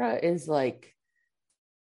chakra is like,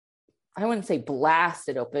 I wouldn't say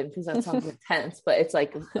blasted open because that sounds intense, but it's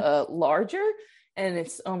like larger, and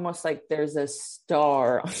it's almost like there's a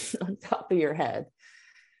star on top of your head.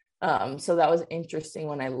 So that was interesting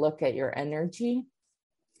when I look at your energy.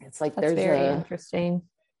 It's like that's very interesting.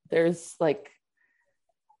 There's like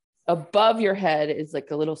above your head is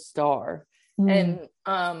like a little star. And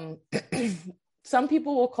some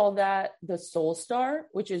people will call that the soul star,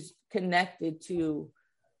 which is connected to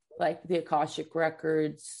like the Akashic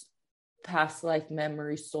Records, past life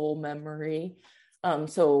memory, soul memory.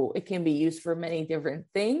 So it can be used for many different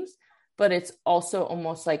things, but it's also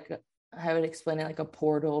almost like, I would explain it like a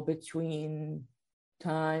portal between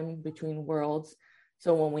time, between worlds.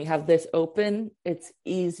 So when we have this open, it's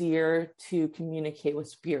easier to communicate with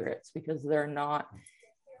spirits because they're not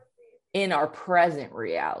in our present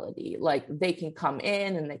reality. Like they can come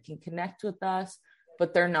in and they can connect with us,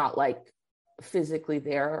 but they're not like physically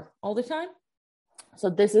there all the time. So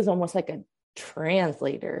this is almost like a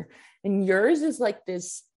translator, and yours is like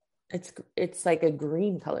this it's like a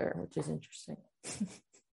green color, which is interesting.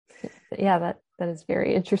 Yeah, that is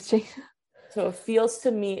very interesting. So it feels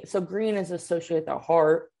to me, so green is associated with the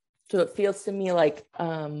heart. So it feels to me like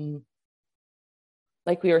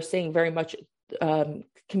we were saying, very much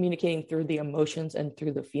communicating through the emotions and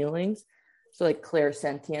through the feelings. So like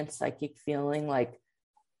clairsentient, psychic feeling, like,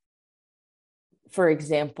 for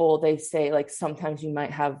example, they say like sometimes you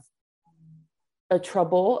might have a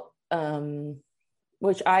trouble,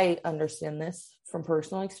 which I understand this from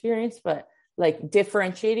personal experience, but like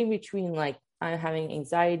differentiating between like I'm having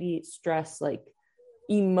anxiety, stress, like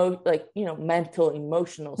mental,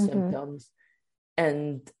 emotional symptoms,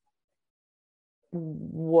 and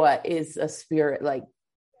what is a spirit like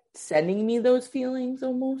sending me those feelings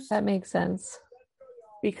almost. That makes sense.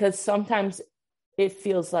 Because sometimes it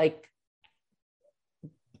feels like,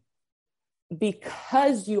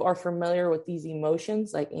 because you are familiar with these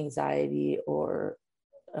emotions like anxiety or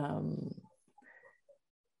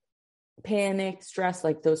panic, stress,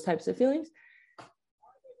 like those types of feelings,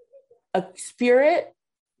 a spirit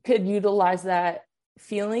could utilize that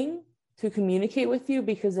feeling to communicate with you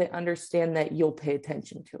because they understand that you'll pay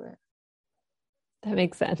attention to it. That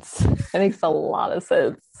makes sense. That makes a lot of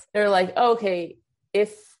sense. They're like, okay,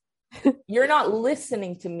 if you're not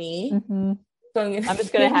listening to me, so I'm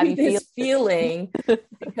just going to have you this feeling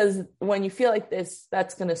because when you feel like this,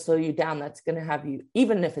 that's going to slow you down. That's going to have you,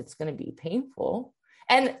 even if it's going to be painful.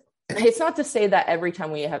 And it's not to say that every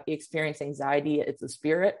time we experience anxiety, it's a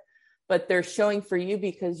spirit, but they're showing for you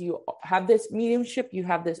because you have this mediumship, you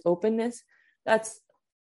have this openness. That's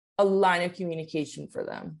a line of communication for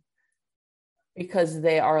them because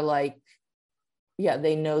they are like, yeah,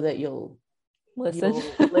 they know that you'll listen.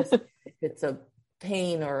 If it's a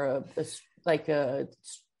pain or a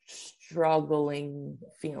struggling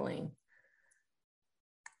feeling.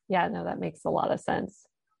 Yeah, no, that makes a lot of sense.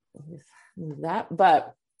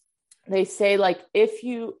 But they say like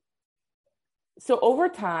so over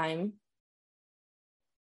time,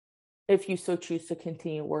 if you so choose to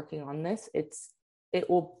continue working on this, it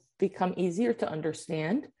will become easier to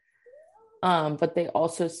understand. But they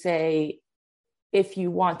also say if you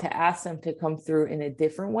want to ask them to come through in a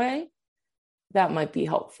different way, that might be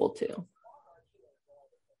helpful too.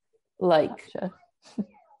 Like, gotcha.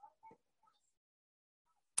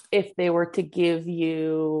 If they were to give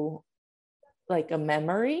you like a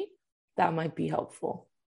memory, that might be helpful.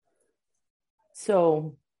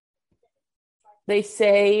 So they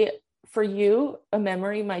say for you, a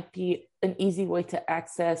memory might be an easy way to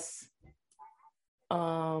access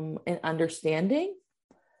an understanding.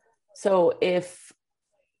 So if,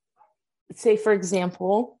 say, for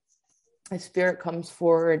example, a spirit comes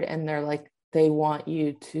forward and they're like, they want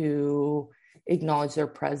you to acknowledge their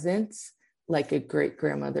presence, like a great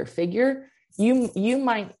grandmother figure. You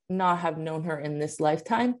might not have known her in this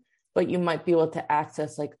lifetime, but you might be able to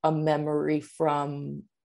access like a memory from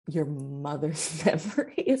your mother's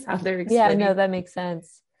memory is how they're explaining. Yeah, no, that makes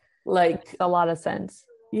sense. Like makes a lot of sense.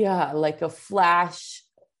 Yeah, like a flash,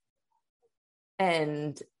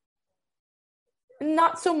 and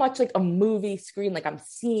not so much like a movie screen, like I'm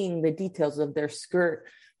seeing the details of their skirt,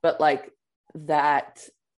 but like that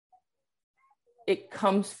it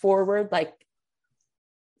comes forward like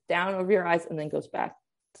down over your eyes and then goes back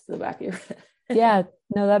to the back of your head. Yeah,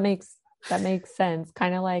 no, that makes sense.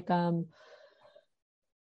 Kind of like the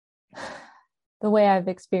way I've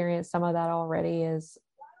experienced some of that already is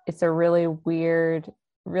it's a really weird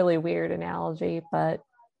analogy, but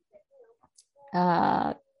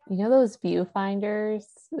you know those viewfinders,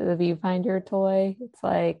 the viewfinder toy? It's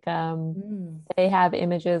like they have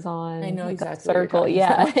images on, I know like, exactly a circle.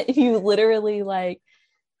 Yeah. About. You literally like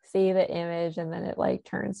see the image and then it like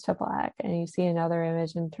turns to black, and you see another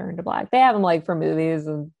image and turn to black. They have them like for movies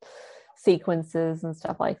and sequences and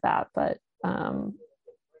stuff like that. But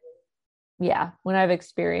yeah, when I've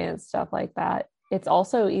experienced stuff like that, it's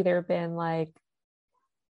also either been like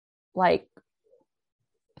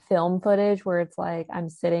film footage where it's like I'm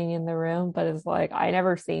sitting in the room, but it's like I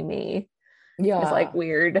never see me. Yeah, it's like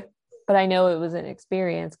weird, but I know it was an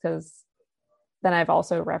experience because then I've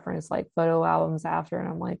also referenced like photo albums after, and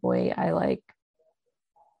I'm like, wait,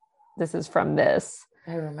 this is from this.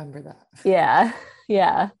 I remember that.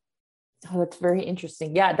 Yeah. Oh, that's very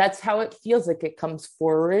interesting. Yeah, that's how it feels. Like it comes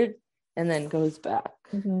forward and then goes back.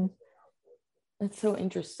 Mm-hmm. That's so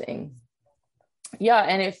interesting. Yeah,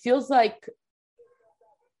 and it feels like,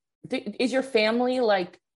 is your family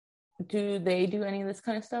like, do they do any of this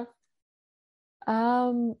kind of stuff?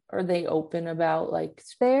 Are they open about like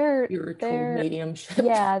spiritual mediumship?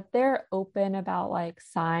 Yeah, they're open about like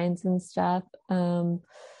signs and stuff.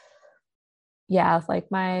 yeah, it's like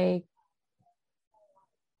my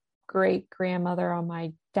great grandmother on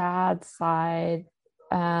my dad's side,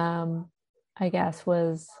 I guess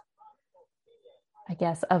was, I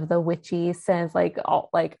guess, of the witchy sense, like all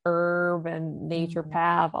like herb and nature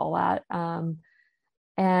path, all that.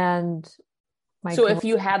 And my So if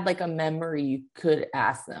you had like a memory, you could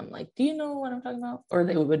ask them, like, do you know what I'm talking about? Or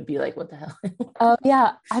they would be like, what the hell? oh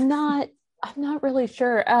yeah, I'm not really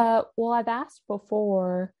sure. Well, I've asked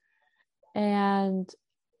before, and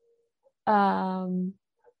um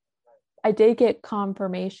I did get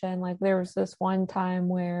confirmation. Like there was this one time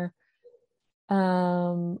where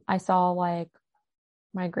I saw like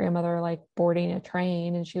my grandmother like boarding a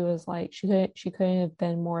train, and she was like she couldn't have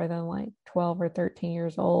been more than like 12 or 13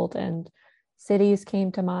 years old, and cities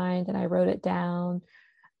came to mind, and I wrote it down.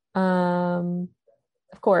 Of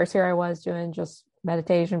course, here I was doing just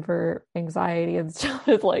meditation for anxiety and stuff.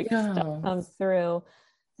 It's like stuff comes through,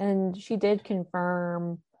 and she did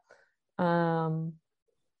confirm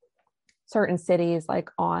certain cities like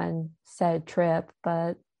on said trip,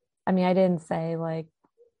 but I mean, I didn't say like,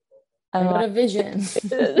 I got a vision.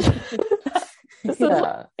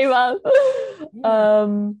 Yeah.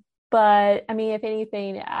 But I mean, if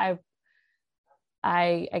anything,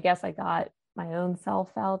 I guess I got my own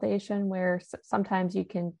self-validation where sometimes you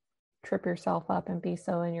can trip yourself up and be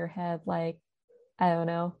so in your head, like, I don't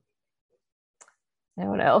know.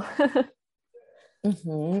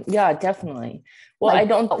 Mm-hmm. Yeah, definitely. Well, Like, I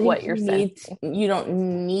don't think what you're saying. you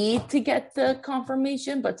don't need to get the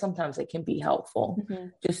confirmation, but sometimes it can be helpful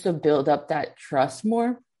just to build up that trust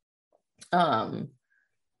more. But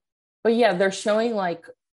yeah, they're showing like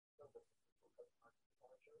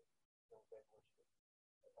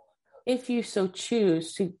if you so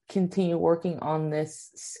choose to continue working on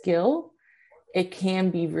this skill, it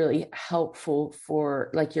can be really helpful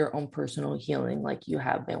for like your own personal healing, like you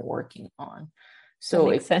have been working on.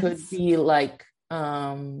 So it could be like,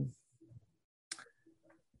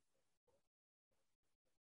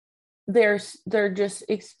 they're just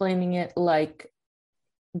explaining it like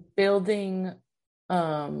building,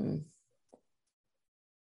 I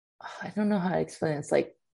don't know how to explain it. It's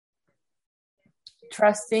like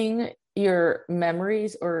trusting your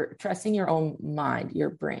memories or trusting your own mind,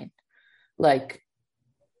 your brain. Like,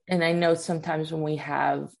 and I know sometimes when we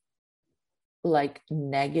have like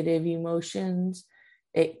negative emotions,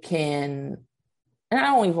 it can, and I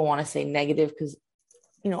don't even want to say negative because,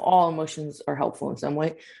 all emotions are helpful in some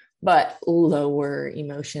way, but lower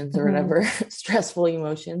emotions or whatever, stressful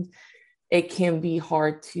emotions, it can be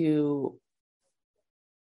hard to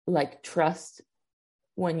like trust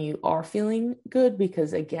when you are feeling good,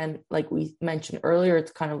 because again, like we mentioned earlier,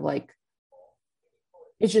 it's kind of like,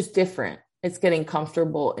 it's just different. It's getting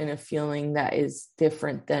comfortable in a feeling that is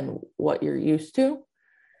different than what you're used to.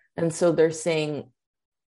 And so they're saying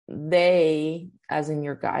they, as in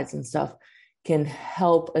your guides and stuff, can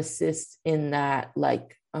help assist in that,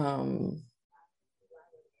 like,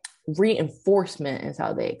 reinforcement is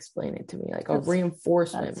how they explain it to me, like a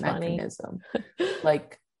reinforcement mechanism.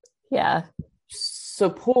 Like, yeah,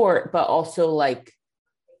 support, but also like,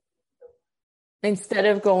 instead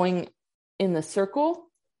of going in the circle,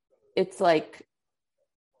 it's like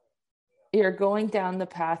you're going down the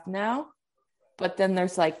path now, but then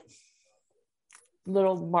there's like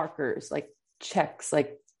little markers, like checks,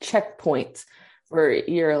 like checkpoints, where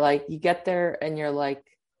you're like, you get there and you're like,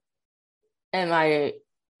 am I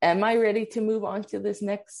ready to move on to this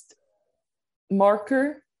next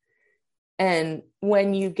marker? And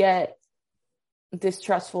when you get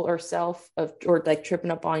distrustful or like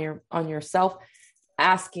tripping up on yourself,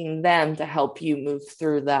 asking them to help you move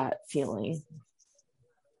through that feeling.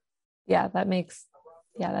 Yeah, that makes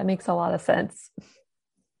a lot of sense.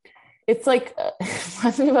 It's like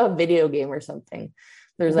reminds me of a video game or something.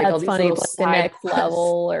 There's like all these little like the next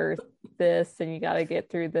level or this, and you got to get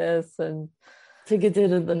through this and to get to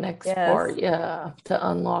the next part. Yeah, to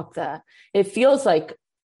unlock that. It feels like,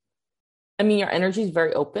 I mean, your energy is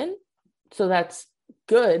very open, so that's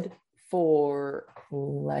good for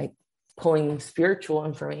like pulling spiritual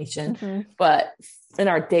information, but in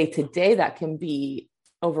our day-to-day that can be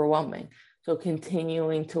overwhelming. So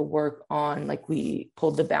continuing to work on, like we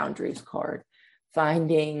pulled the boundaries card,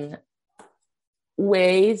 finding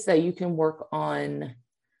ways that you can work on,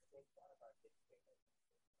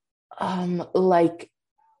 like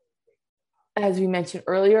as we mentioned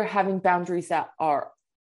earlier, having boundaries that are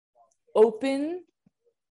open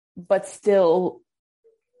but still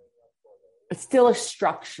a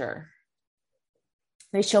structure.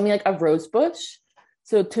 They show me like a rose bush.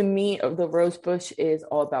 So to me, the rose bush is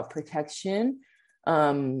all about protection.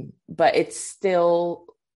 But it's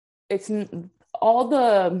all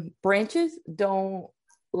the branches don't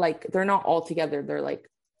like, they're not all together. They're like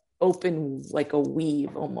open, like a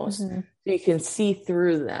weave almost. So you can see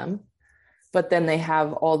through them, but then they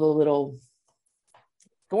have all the little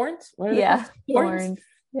thorns. What are they called? Thorns.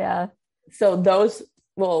 Yeah. So those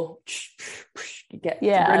will get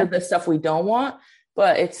rid of the stuff we don't want,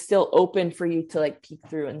 but it's still open for you to like peek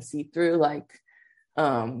through and see through, like,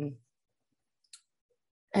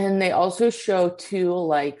 and they also show too,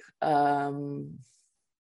 like,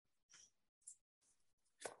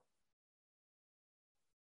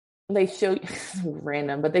 they show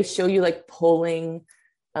random, but they show you like pulling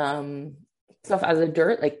stuff out of the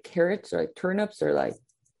dirt, like carrots or like turnips or like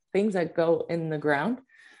things that go in the ground.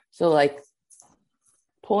 So like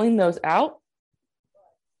pulling those out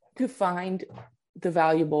to find the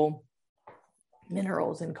valuable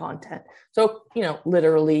minerals and content. So, you know,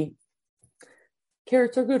 literally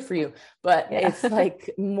carrots are good for you, but it's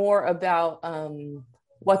like more about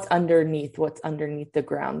what's underneath the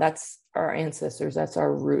ground. That's our ancestors, that's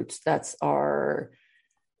our roots, that's our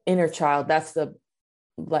inner child, that's the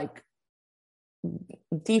like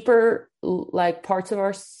deeper like parts of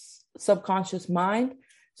our subconscious mind.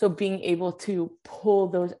 So being able to pull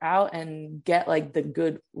those out and get like the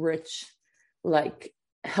good, rich, like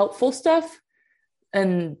helpful stuff,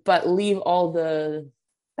 but leave all the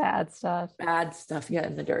bad stuff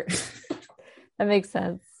in the dirt. That makes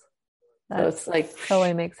sense. So it's like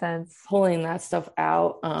totally makes sense, pulling that stuff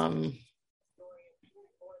out.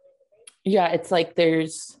 It's like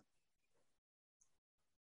there's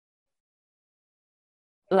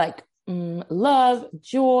like love,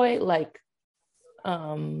 joy, like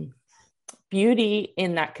beauty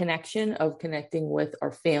in that connection of connecting with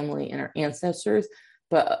our family and our ancestors.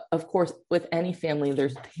 But of course, with any family,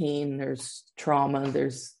 there's pain, there's trauma,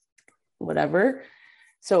 there's whatever.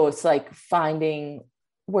 So it's like finding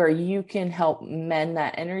where you can help mend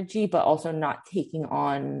that energy, but also not taking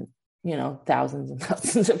on, you know, thousands and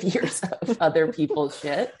thousands of years of other people's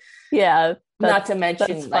shit. Yeah. Not to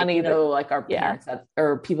mention, like, funny, you know, like our parents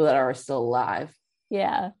or people that are still alive.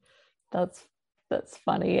 Yeah. That's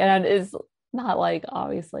funny. And it's not like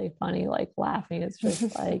obviously funny, like laughing. It's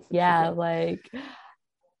just like, like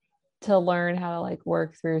to learn how to like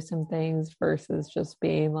work through some things versus just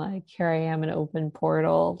being like, here I am, an open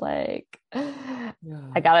portal. Like,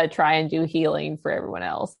 I gotta try and do healing for everyone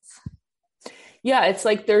else. Yeah, it's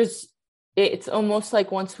like it's almost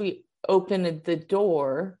like once we open the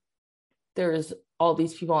door, there's all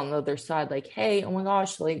these people on the other side, like, hey, oh my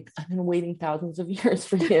gosh, like I've been waiting thousands of years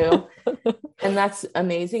for you. And that's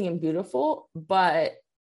amazing and beautiful, but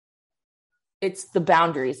it's the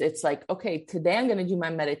boundaries. It's like, okay, today I'm going to do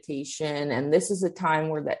my meditation, and this is a time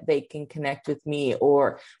where that they can connect with me.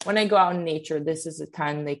 Or when I go out in nature, this is a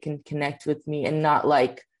time they can connect with me, and not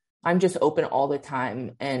like I'm just open all the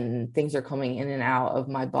time and things are coming in and out of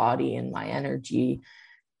my body and my energy.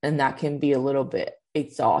 And that can be a little bit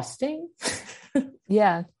exhausting.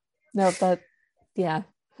 Yeah. When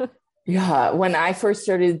I first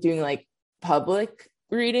started doing like public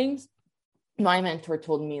readings, my mentor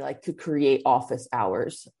told me like to create office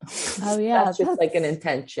hours. Oh yeah. That's just like an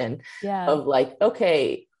intention of like,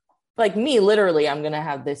 okay, like me, literally, I'm going to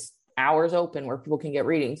have this hours open where people can get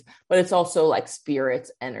readings, but it's also like spirits,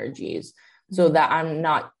 energies, so that I'm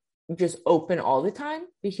not just open all the time,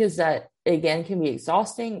 because that again can be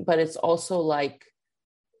exhausting. But it's also like,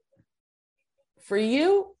 for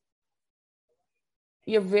you're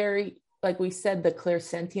very, like we said, the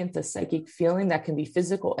clairsentient, the psychic feeling that can be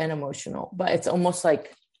physical and emotional, but it's almost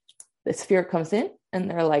like the spirit comes in and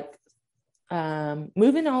they're like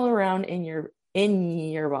moving all around in your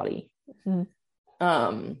body,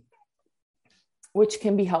 which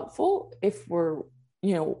can be helpful if we're,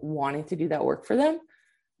 you know, wanting to do that work for them,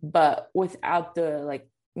 but without the like,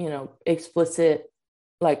 you know, explicit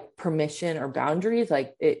like permission or boundaries.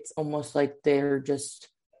 Like it's almost like they're just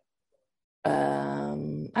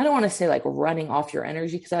I don't want to say like running off your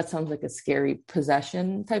energy, because that sounds like a scary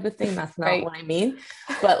possession type of thing. That's not what I mean.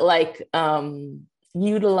 But like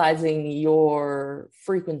utilizing your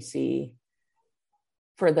frequency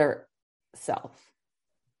for their self.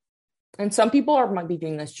 And some people might be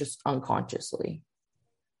doing this just unconsciously.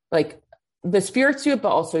 Like the spirits do it, but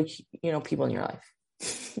also, you know, people in your life.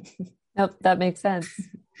 Nope, that makes sense.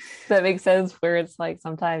 That makes sense, where it's like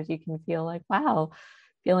sometimes you can feel like, wow,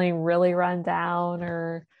 feeling really run down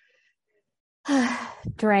or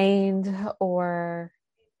drained, or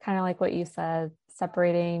kind of like what you said,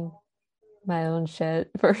 separating my own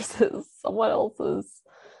shit versus someone else's.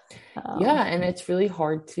 And it's really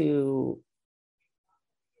hard to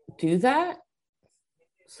do that.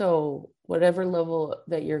 So whatever level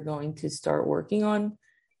that you're going to start working on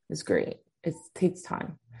is great. It takes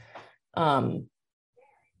time. But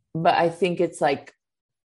I think it's like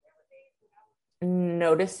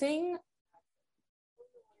noticing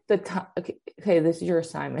the time. Okay, this is your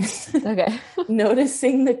assignment. Okay.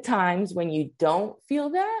 Noticing the times when you don't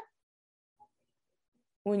feel that,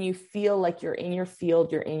 when you feel like you're in your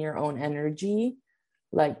field, you're in your own energy,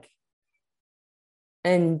 like,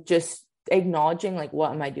 and just acknowledging like,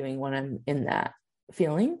 what am I doing when I'm in that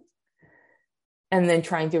feeling? And then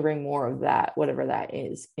trying to bring more of that, whatever that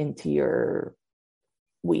is, into your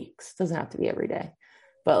weeks. Doesn't have to be every day,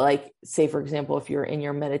 but like, say for example, if you're in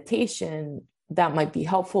your meditation, that might be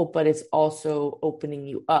helpful, but it's also opening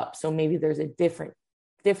you up. So maybe there's a different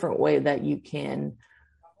way that you can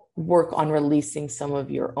work on releasing some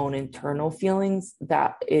of your own internal feelings.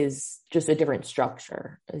 That is just a different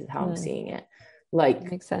structure, is how I'm seeing it. Like,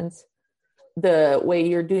 that makes sense. The way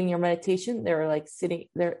you're doing your meditation, they're like sitting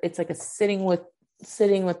there. It's like a sitting with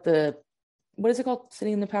the, what is it called?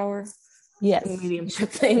 Sitting in the power. Yes. Mediumship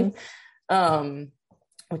thing.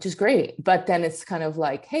 Which is great. But then it's kind of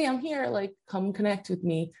like, hey, I'm here, like, come connect with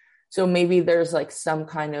me. So maybe there's like some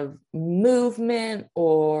kind of movement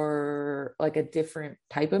or like a different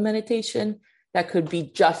type of meditation that could be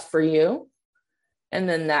just for you. And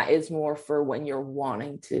then that is more for when you're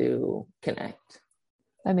wanting to connect.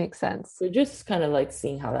 That makes sense. So just kind of like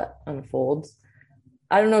seeing how that unfolds.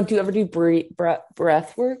 I don't know. Do you ever do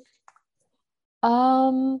breath work?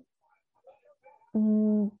 I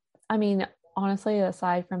mean, honestly,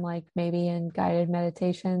 aside from like maybe in guided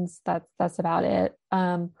meditations, that's about it.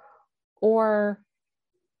 Or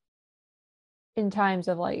in times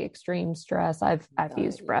of like extreme stress, I've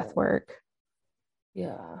used breath work.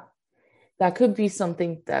 Yeah. That could be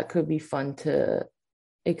something that could be fun to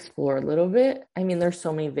explore a little bit. I mean, there's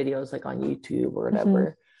so many videos like on YouTube or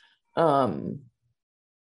whatever.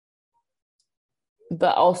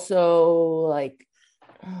 But also like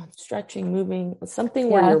stretching, moving,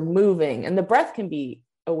 something where you're moving, and the breath can be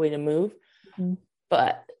a way to move,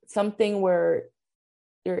 but something where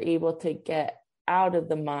you're able to get out of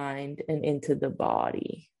the mind and into the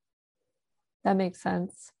body. That makes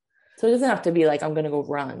sense. So it doesn't have to be like, I'm going to go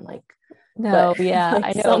run. Like, no, yeah, like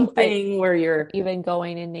I know something where you're even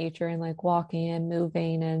going in nature and like walking and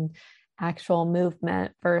moving and actual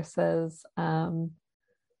movement versus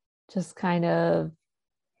just kind of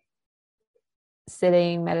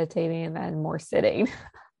sitting, meditating, and then more sitting.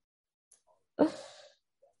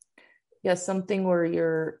 Yeah, something where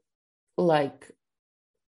you're like,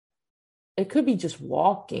 it could be just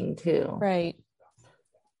walking too. Right.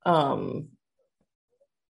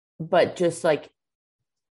 But just like,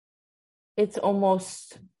 it's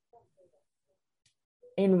almost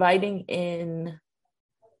inviting in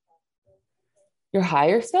your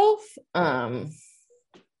higher self,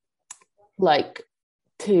 like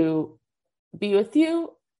to be with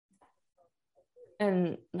you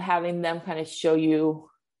and having them kind of show you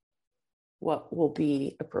what will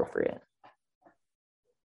be appropriate.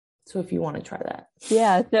 So if you want to try that.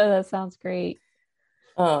 Yeah, no, that sounds great.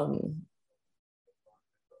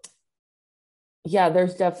 Yeah,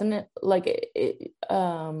 there's definite like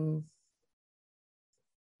the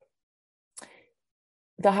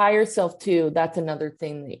higher self too. That's another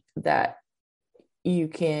thing that you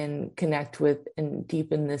can connect with and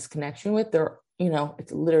deepen this connection with. There,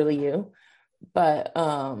 it's literally you, but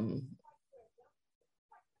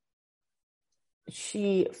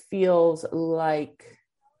she feels like,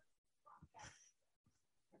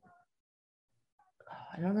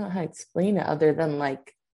 I don't know how to explain it other than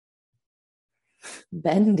like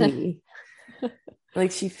bendy.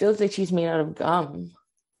 Like she feels like she's made out of gum.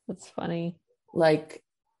 That's funny. Like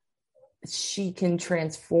she can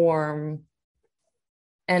transform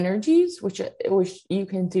energies, which you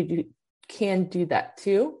can do that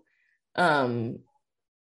too.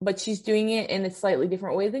 But she's doing it in a slightly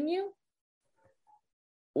different way than you,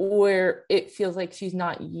 where it feels like it's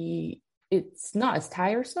not as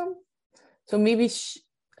tiresome. So maybe she's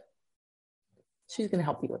going to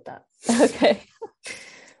help you with that. Okay.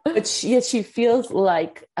 But she feels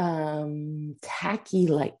like tacky,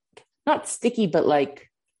 like not sticky, but like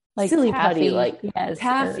silly taffy, putty, like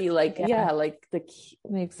taffy, like like the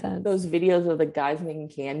makes sense. Those videos of the guys making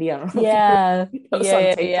candy. I don't know. Yeah,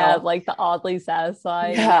 like the oddly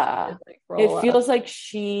satisfied. Yeah, it feels like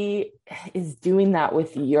she is doing that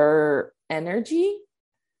with your energy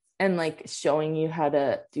and like showing you how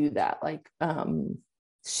to do that. Like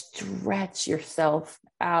stretch yourself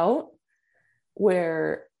out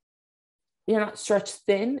where you're not stretched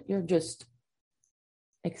thin, you're just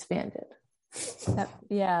expanded.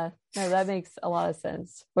 No, that makes a lot of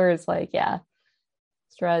sense. Whereas like, yeah,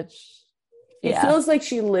 stretch. It feels like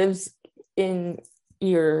she lives in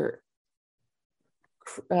your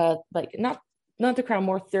like not the crown,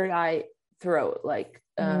 more third eye, throat, like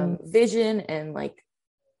vision and like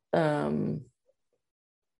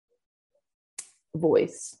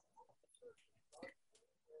voice.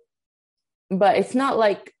 But it's not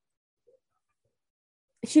like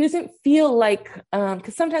she doesn't feel like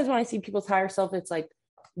because sometimes when I see people's higher self, it's like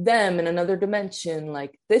them in another dimension.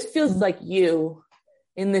 Like this feels like you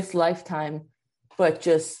in this lifetime, but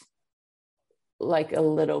just like a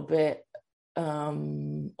little bit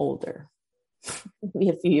older, maybe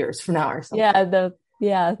a few years from now or something.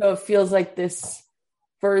 So it feels like this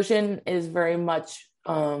version is very much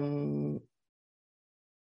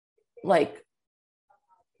like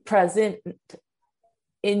present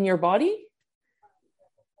in your body.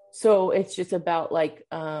 So it's just about like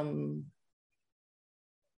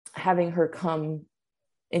having her come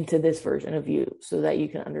into this version of you so that you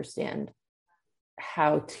can understand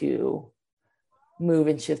how to move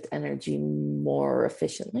and shift energy more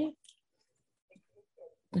efficiently,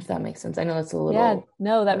 if that makes sense. I know that's a little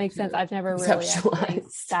that makes sense. I've never really actually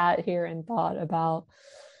sat here and thought about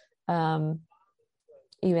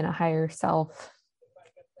even a higher self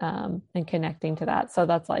and connecting to that. So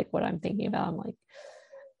that's like what I'm thinking about. I'm like,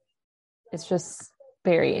 it's just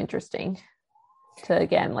very interesting to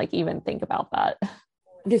again like even think about that,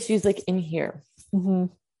 because she's like in here.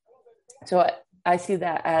 So I see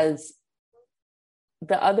that as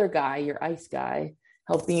the other guy, your ice guy,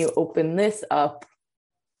 helping you open this up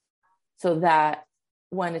so that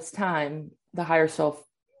when it's time, the higher self,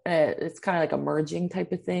 it's kind of like a merging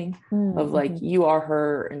type of thing of like you are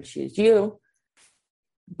her and she's you,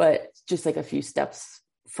 but just like a few steps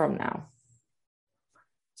from now.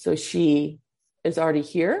 So she is already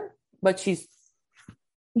here, but she's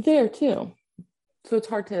there too. So it's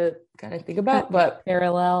hard to kind of think about, but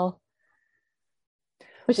parallel.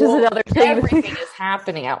 Which is another thing. Everything is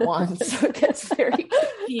happening at once. So it gets very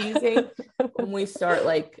confusing when we start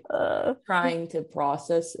like trying to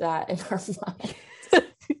process that in our mind.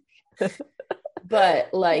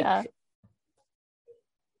 But like,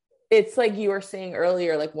 it's like you were saying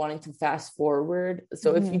earlier, like wanting to fast forward.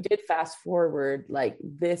 So if you did fast forward, like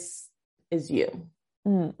this is you.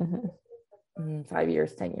 5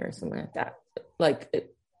 years, 10 years, something like that. Like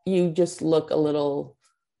you just look a little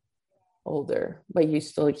older, but you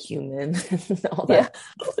still human and all that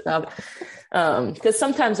stuff. Because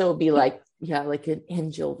sometimes it will be like like an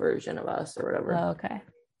angel version of us or whatever.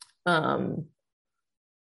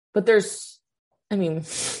 But there's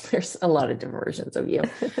a lot of different versions of you,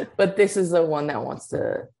 but this is the one that wants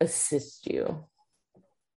to assist you.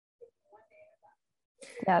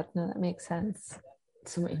 No, that makes sense.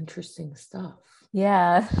 Some interesting stuff.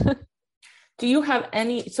 Do you have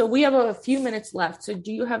any, so we have a few minutes left. So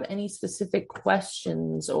do you have any specific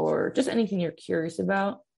questions or just anything you're curious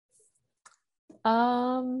about?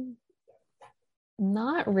 Not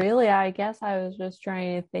really. I guess I was just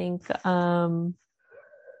trying to think.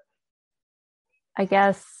 I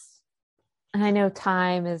guess, and I know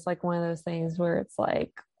time is like one of those things where it's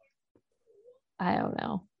like, I don't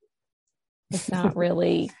know. It's not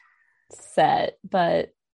really set, but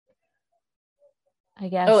I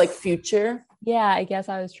guess. Oh, like future? Yeah, I guess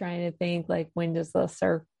I was trying to think like, when does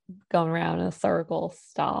the going around in a circle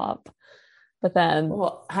stop? But then,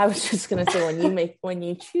 well, I was just gonna say when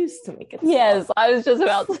you choose to make it stop. Yes, I was just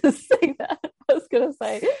about to say that. I was gonna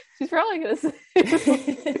say she's probably gonna say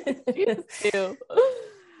too.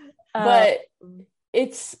 But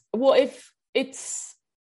if it's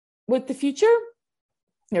with the future,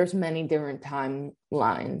 there's many different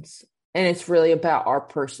timelines. And it's really about our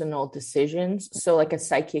personal decisions. So like a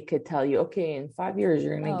psychic could tell you, okay, in 5 years,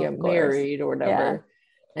 you're going to get married or whatever.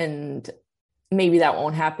 Yeah. And maybe that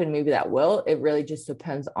won't happen. Maybe that will. It really just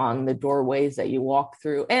depends on the doorways that you walk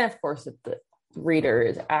through. And of course, if the reader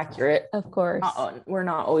is accurate, of course, we're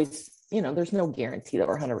not always, there's no guarantee that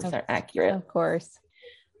we're 100% accurate. Of course.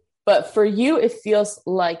 But for you, it feels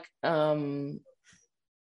like, so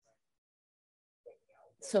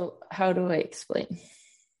how do I explain?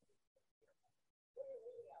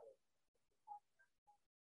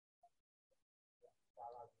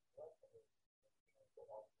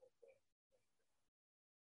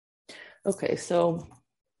 Okay, so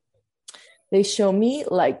they show me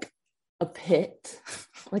like a pit,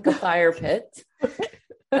 like a fire pit.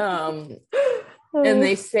 And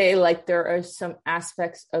they say like there are some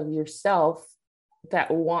aspects of yourself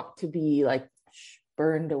that want to be like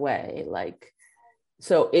burned away. Like,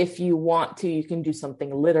 so if you want to, you can do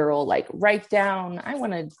something literal, like write down, I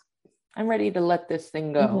want to I'm ready to let this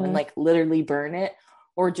thing go, and like literally burn it,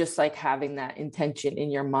 or just like having that intention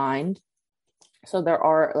in your mind. So there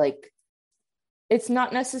are like, it's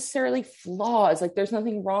not necessarily flaws. Like there's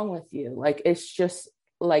nothing wrong with you. Like it's just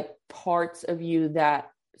like parts of you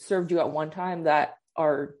that served you at one time that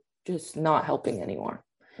are just not helping anymore.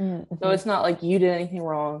 So it's not like you did anything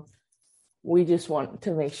wrong. We just want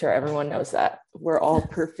to make sure everyone knows that we're all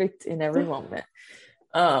perfect in every moment.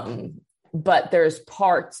 But there's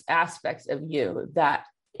aspects of you that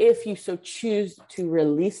if you so choose to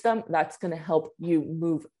release them, that's going to help you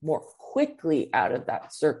move more quickly out of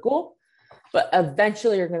that circle. But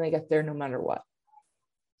eventually you're going to get there no matter what,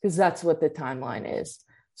 because that's what the timeline is.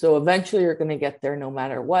 So eventually you're going to get there no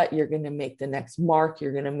matter what. You're going to make the next mark.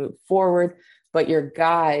 You're going to move forward, but your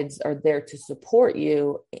guides are there to support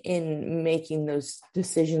you in making those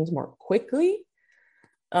decisions more quickly.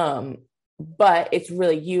 But it's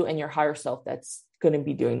really you and your higher self that's going to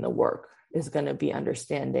be doing the work, is going to be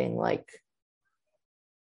understanding like,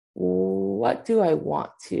 what do I want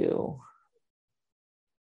to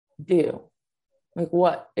do? Like,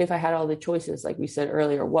 what if I had all the choices, like we said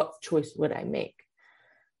earlier, what choice would I make?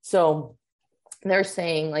 So they're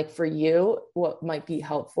saying like for you, what might be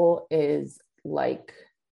helpful is like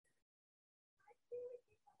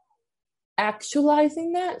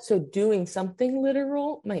actualizing that. So doing something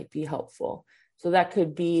literal might be helpful. So that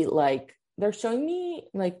could be like, they're showing me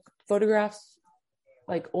like photographs,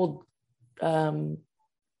 like old, like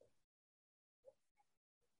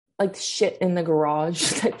shit in the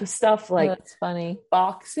garage type of stuff, like that's funny.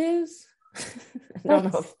 Boxes. I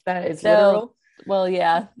don't know if that is literal. Well,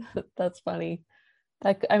 yeah, that's funny.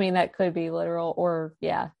 That could be literal, or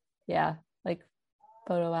yeah, like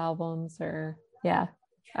photo albums, or yeah.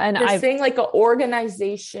 And I think like an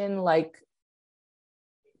organization, like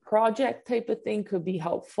project type of thing could be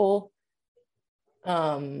helpful.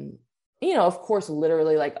 Of course,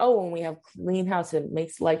 literally like, oh, when we have clean house, it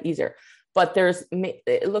makes life easier. But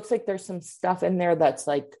it looks like there's some stuff in there that's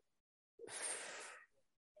like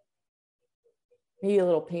maybe a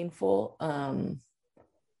little painful,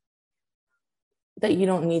 that you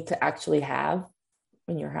don't need to actually have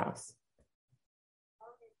in your house.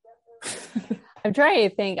 I'm trying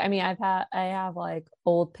to think. I have like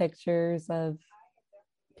old pictures of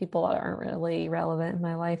people that aren't really relevant in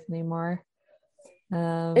my life anymore.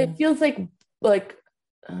 It feels like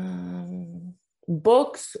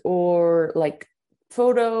books or like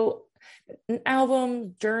photo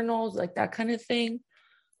albums, journals, like that kind of thing,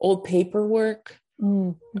 old paperwork.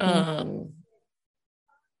 And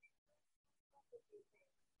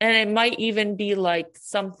it might even be like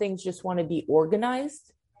some things just want to be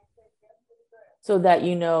organized so that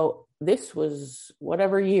this was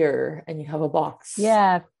whatever year, and you have a box.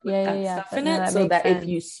 Yeah. Stuff in it, so that if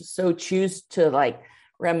you so choose to like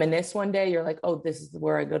reminisce one day, you're like, oh, this is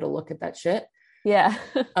where I go to look at that shit. Yeah.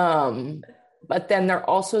 But then there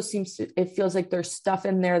also it feels like there's stuff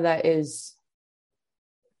in there that is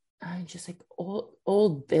just like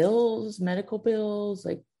old bills, medical bills.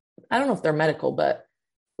 Like, I don't know if they're medical, but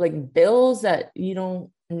like bills that you don't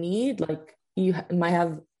need, like you might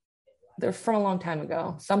have, they're from a long time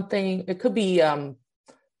ago. Something, it could be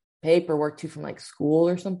paperwork too from like school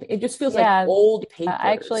or something. It just feels like old papers.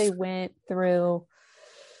 I actually went through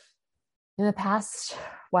in the past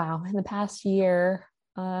year.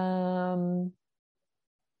 In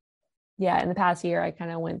the past year, I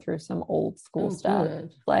kind of went through some old school stuff.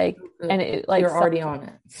 Good. Like, and it like you're already on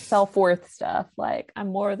it. Self-worth stuff. Like, I'm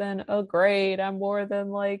more than a grade. I'm more than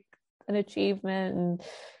like an achievement, and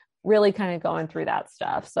really kind of going through that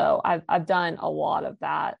stuff. So I've done a lot of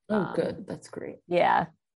that. Oh, good. That's great. Yeah.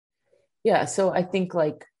 Yeah. So I think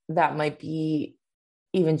like that might be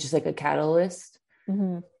even just like a catalyst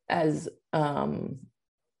as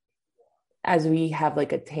we have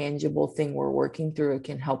like a tangible thing we're working through. It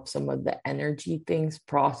can help some of the energy things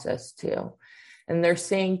process too. And they're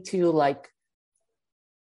saying too, like,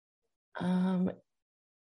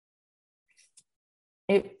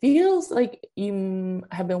 it feels like you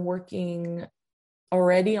have been working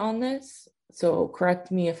already on this. So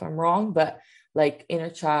correct me if I'm wrong, but like inner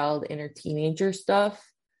child, inner teenager stuff.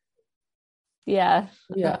 Yeah.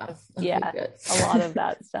 Yeah. Yeah. A lot of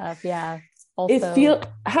that stuff. Yeah. Also,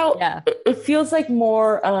 it feels like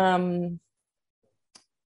more a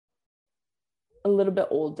little bit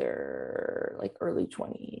older, like early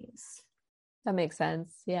 20s. That makes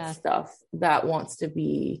sense. Yeah. Stuff that wants to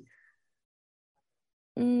be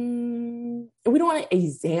we don't want to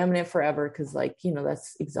examine it forever, because like,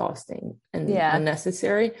 that's exhausting and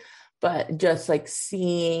unnecessary, but just like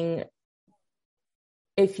seeing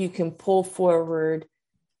if you can pull forward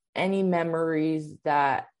any memories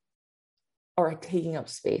that or taking up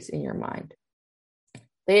space in your mind.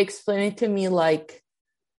 They explain it to me like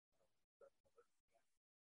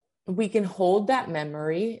we can hold that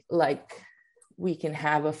memory, like we can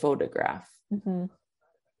have a photograph,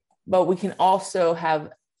 but we can also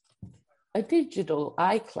have a digital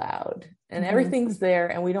iCloud, and everything's there,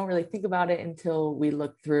 and we don't really think about it until we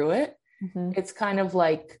look through it. It's kind of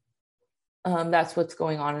like that's what's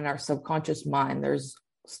going on in our subconscious mind. There's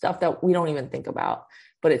stuff that we don't even think about,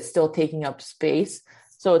 but it's still taking up space.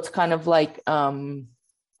 So it's kind of like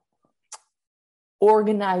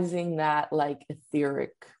organizing that like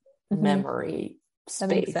etheric memory space.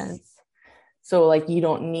 That makes sense. So like you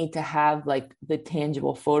don't need to have like the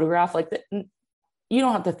tangible photograph, like you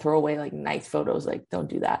don't have to throw away like nice photos, like don't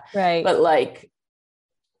do that. Right. But like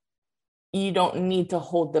you don't need to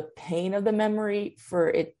hold the pain of the memory for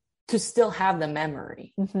it to still have the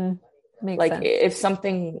memory. Makes like sense. If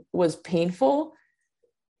something was painful,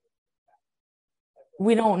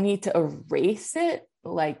 we don't need to erase it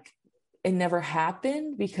like it never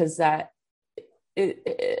happened, because that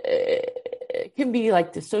it can be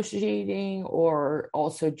like dissociating, or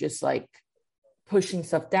also just like pushing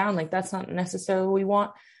stuff down. Like that's not necessarily what we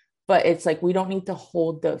want, but it's like we don't need to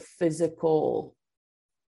hold the physical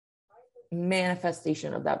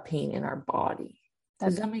manifestation of that pain in our body.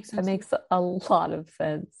 Does that make sense? That makes a lot of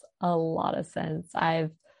sense. A lot of sense.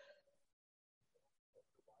 I've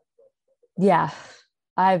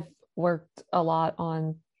worked a lot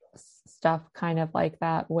on stuff kind of like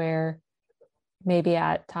that, where maybe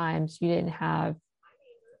at times you didn't have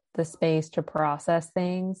the space to process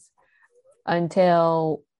things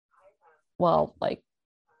until, well, like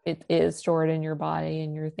it is stored in your body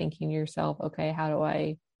and you're thinking to yourself, okay, how do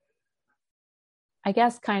I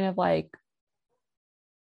guess kind of like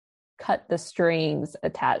cut the strings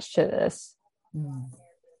attached to this.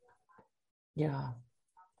 Yeah,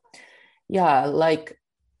 like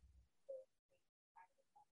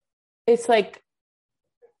it's like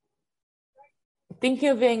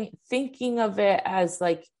thinking of it as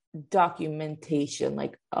like documentation,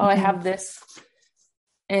 like, oh, I have this,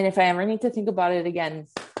 and if I ever need to think about it again,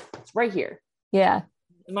 it's right here in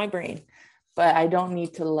my brain, but I don't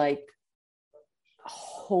need to like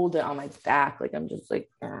hold it on my back, like I'm just like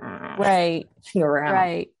right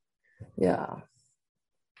around. Yeah,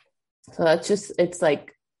 so that's just, it's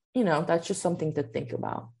like, that's just something to think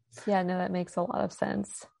about. No, that makes a lot of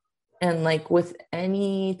sense. And like with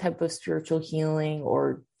any type of spiritual healing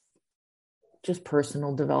or just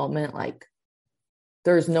personal development, like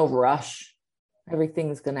there's no rush.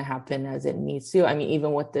 Everything's going to happen as it needs to. I mean,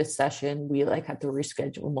 even with this session, we like had to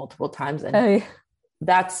reschedule multiple times, and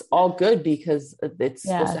that's all good because it's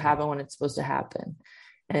supposed to happen when it's supposed to happen.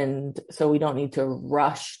 And so we don't need to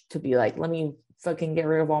rush to be like, let me fucking get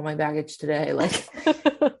rid of all my baggage today. Like,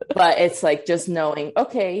 but it's like just knowing,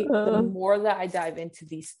 okay, the more that I dive into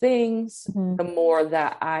these things, the more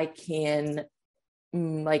that I can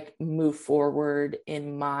like move forward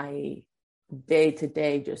in my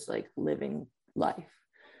day-to-day, just like living life.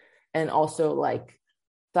 And also like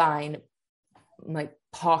find like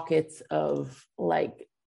pockets of like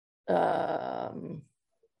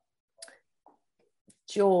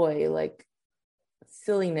joy, like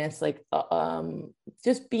silliness, like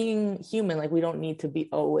just being human. Like we don't need to be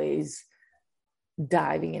always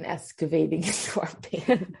diving and excavating into our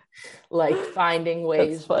pain. Like finding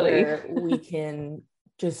ways where we can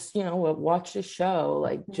just watch a show,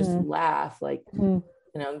 like just laugh, like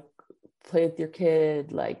play with your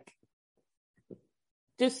kid, like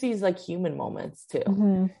just these like human moments too.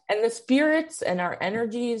 And the spirits and our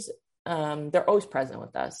energies, they're always present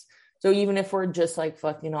with us. So even if we're just like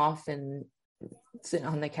fucking off and sitting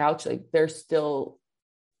on the couch, like they're still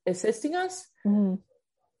assisting us.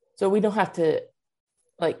 So we don't have to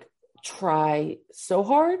like try so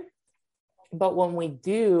hard, but when we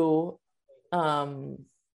do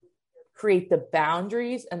create the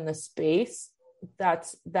boundaries and the space,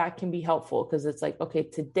 that can be helpful, because it's like, okay,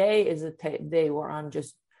 today is a day where I'm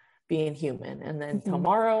just being human, and then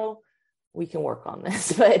tomorrow we can work on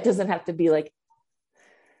this. But it doesn't have to be like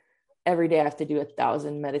every day I have to do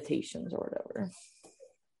 1,000 meditations or whatever.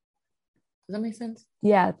 Does that make sense?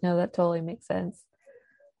 Yeah, no, that totally makes sense.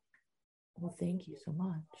 Well, thank you so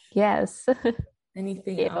much. Yes.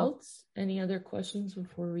 Anything else? Any other questions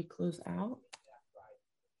before we close out?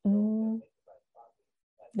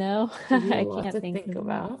 No, I can't think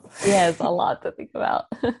about. Yes, a lot to think about.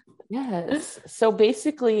 Yes. So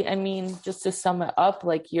basically, I mean, just to sum it up,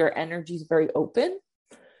 like your energy is very open.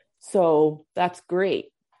 So that's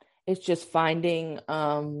great. It's just finding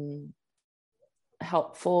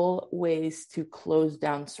helpful ways to close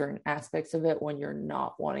down certain aspects of it when you're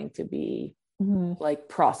not wanting to be like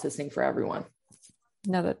processing for everyone.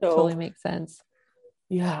 No, that So, totally makes sense.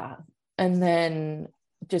 Yeah. And then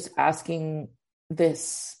just asking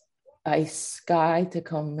this ice guy to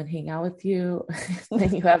come and hang out with you.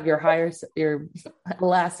 Then you have your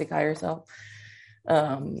elastic higher self.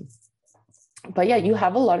 But yeah, you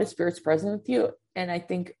have a lot of spirits present with you. And I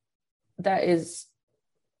think that is,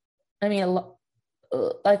 I mean,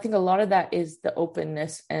 I think a lot of that is the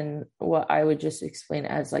openness and what I would just explain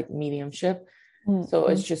as like mediumship. So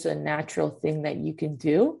it's just a natural thing that you can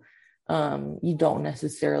do. You don't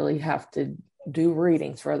necessarily have to do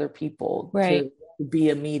readings for other people to be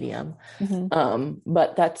a medium.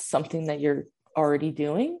 But that's something that you're already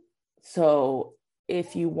doing. So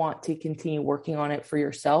if you want to continue working on it for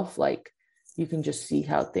yourself, like you can just see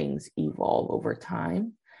how things evolve over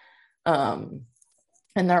time. And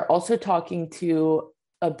they're also talking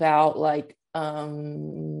about like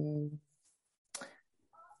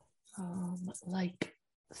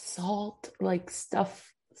salt, like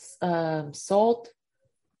stuff, salt,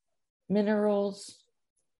 minerals.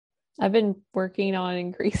 I've been working on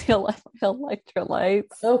increasing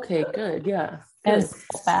electrolytes. Okay, good. Yeah. Good. And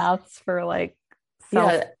baths for like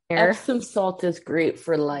Epsom salt is great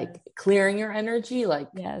for like clearing your energy, like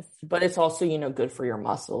yes, but it's also, good for your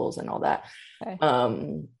muscles and all that. Okay.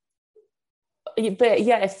 But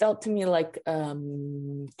yeah, it felt to me like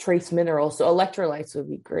trace minerals, so electrolytes would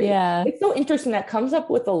be great. Yeah, it's so interesting that comes up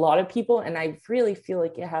with a lot of people, and I really feel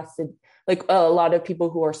like it has to, like a lot of people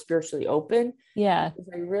who are spiritually open. Yeah,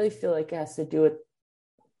 I really feel like it has to do with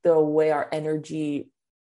the way our energy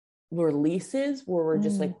releases, where we're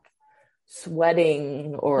just like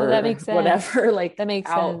sweating or that makes sense. Whatever, like that makes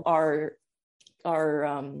out sense.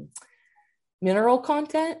 our mineral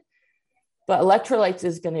content. But electrolytes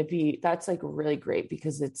is going to be, that's like really great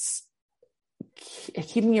because it's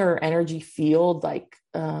keeping your energy field like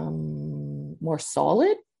more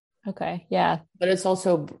solid. Okay. Yeah. But it's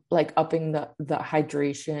also like upping the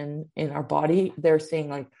hydration in our body. They're saying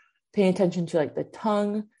like paying attention to like the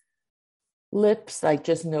tongue, lips, like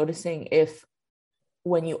just noticing if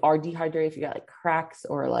when you are dehydrated, if you got like cracks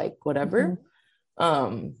or like whatever.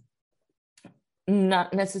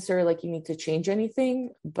 Not necessarily like you need to change anything,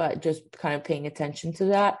 but just kind of paying attention to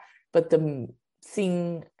that. But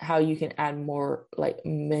seeing how you can add more like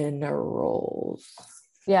minerals.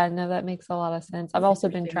 Yeah, no, that makes a lot of sense. I've also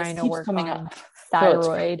been trying to work on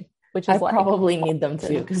thyroid, which is I probably need them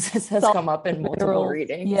too, because this has come up in multiple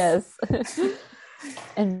readings. Yes.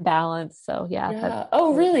 And balance. So yeah.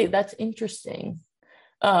 Oh, really? That's interesting.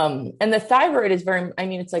 And the thyroid is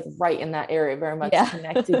it's like right in that area, very much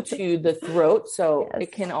connected to the throat. So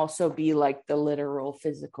it can also be like the literal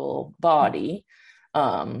physical body.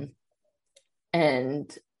 And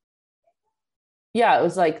yeah, it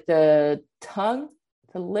was like the tongue,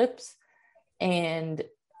 the lips, and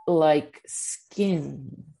like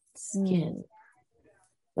skin,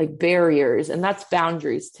 like barriers. And that's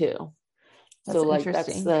boundaries too. So like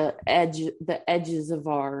that's the edges of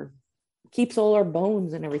keeps all our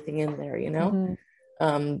bones and everything in there,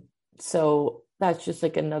 so that's just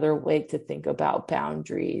like another way to think about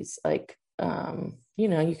boundaries. Like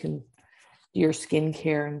you can do your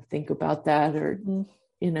skincare and think about that, or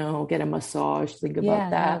get a massage, think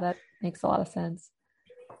about that. That makes a lot of sense.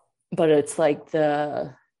 But it's like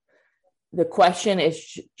the question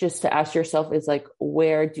is just to ask yourself is like,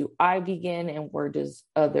 where do I begin and where does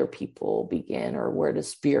other people begin, or where does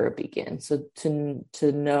spirit begin? So to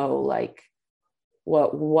know like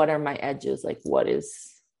what are my edges, like what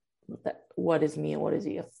is me and what is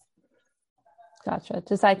you. Gotcha.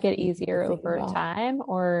 Does that get easier over time,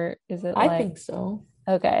 or is it I think so.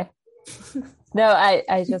 Okay. No,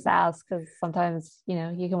 I just ask because sometimes you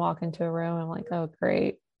can walk into a room and I'm like, oh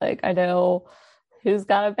great, like I know who's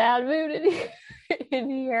got a bad mood in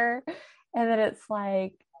here, and then it's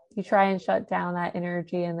like you try and shut down that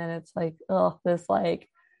energy, and then it's like, oh, this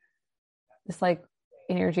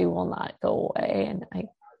energy will not go away, and I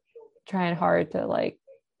trying hard to like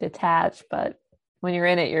detach, but when you're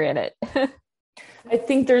in it, you're in it. I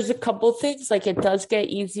think there's a couple things, like it does get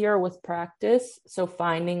easier with practice. So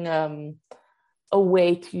finding a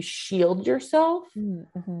way to shield yourself.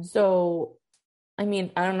 Mm-hmm. So, I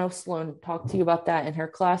don't know if Sloan talked to you about that in her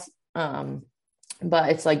class, but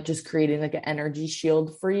it's like just creating like an energy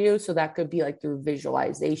shield for you. So that could be like through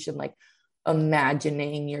visualization, like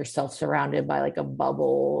imagining yourself surrounded by like a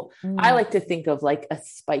bubble. I like to think of like a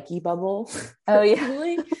spiky bubble. Oh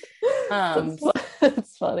yeah.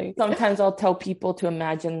 It's funny. Sometimes I'll tell people to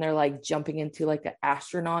imagine they're like jumping into like an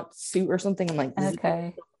astronaut suit or something, and like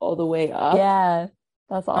okay, all the way up. Yeah,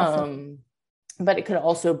 that's awesome. But it could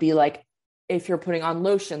also be like if you're putting on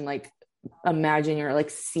lotion, like imagine you're like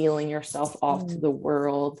sealing yourself off to the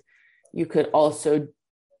world. You could also,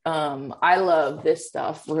 I love this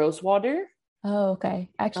stuff, rose water. Oh, okay.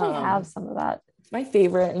 I actually have some of that. It's my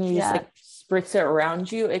favorite. And you just like spritz it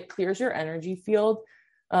around you. It clears your energy field.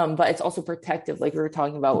 But it's also protective, like we were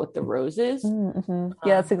talking about with the roses. Yeah,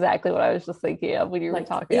 that's exactly what I was just thinking of when you were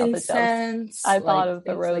talking about the gems. I thought of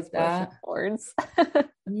the rose bush thorns.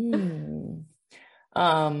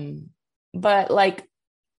 But like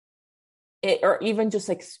it, or even just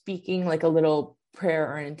like speaking like a little prayer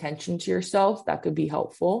or an intention to yourself, that could be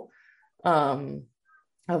helpful.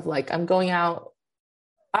 Of like, I'm going out.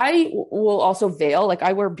 I will also veil, like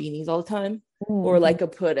I wear beanies all the time, or like I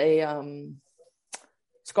put a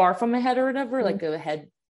scarf on my head or whatever, like a head,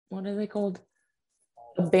 what are they called?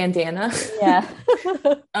 A bandana. Yeah.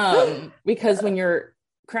 Because when your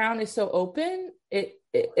crown is so open,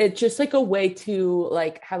 it's just like a way to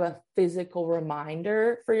like have a physical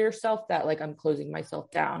reminder for yourself that like I'm closing myself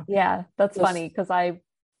down. Yeah, that's funny because I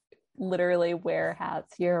literally wear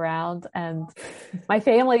hats year round, and my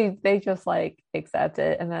family, they just like accept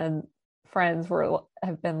it, and then friends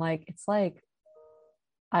have been like, it's like,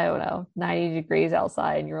 I don't know, 90 degrees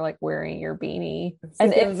outside and you're like wearing your beanie.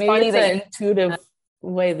 And it's maybe funny it's that an intuitive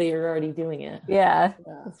way that you're already doing it. Yeah.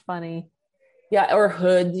 It's funny. Yeah, or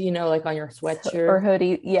hood, you know, like on your sweatshirt. Or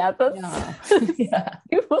hoodie. Yeah.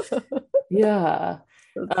 Yeah.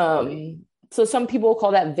 So some people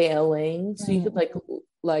call that veiling. So you could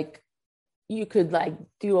you could like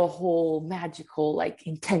do a whole magical like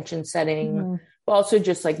intention setting, but also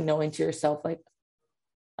just like knowing to yourself, like,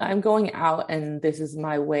 I'm going out and this is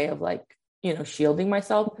my way of like, you know, shielding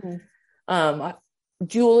myself.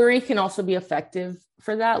 Jewelry can also be effective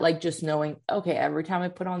for that. Like just knowing, okay, every time I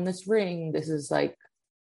put on this ring, this is like,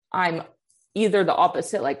 I'm either the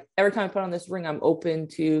opposite. Like every time I put on this ring, I'm open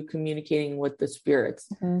to communicating with the spirits.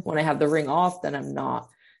 When I have the ring off, then I'm not.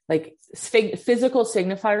 Like physical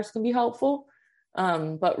signifiers can be helpful.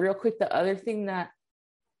 But real quick, the other thing that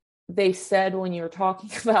they said when you were talking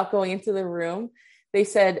about going into the room, they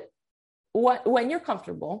said, when you're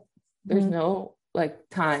comfortable, there's no like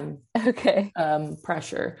time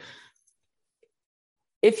pressure.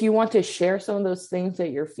 If you want to share some of those things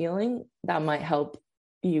that you're feeling, that might help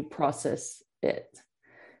you process it.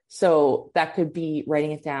 So that could be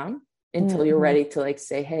writing it down until you're ready to like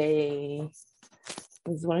say, hey,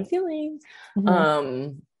 this is what I'm feeling.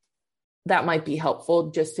 That might be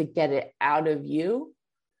helpful just to get it out of you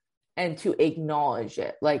and to acknowledge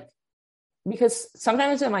it. Like, because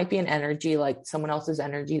sometimes it might be an energy, like someone else's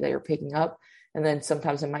energy that you're picking up. And then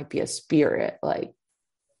sometimes it might be a spirit, like,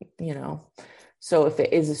 you know, so if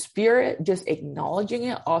it is a spirit, just acknowledging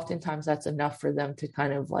it, oftentimes that's enough for them to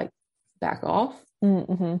kind of like back off.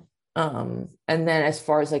 And then as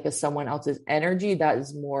far as like someone else's energy, that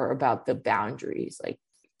is more about the boundaries, like,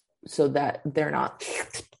 so that they're not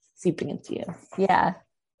seeping into you. Yeah,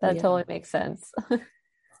 that totally makes sense.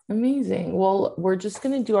 Amazing. Well, we're just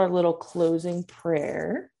going to do our little closing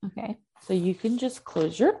prayer. Okay. So you can just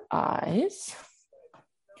close your eyes.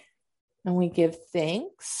 And we give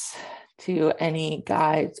thanks to any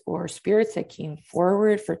guides or spirits that came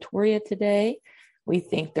forward for Toria today. We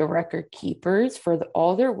thank the record keepers for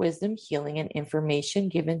all their wisdom, healing, and information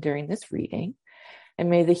given during this reading. And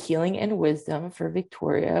may the healing and wisdom for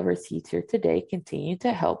Victoria received here today continue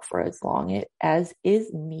to help for as long as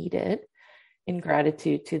is needed. In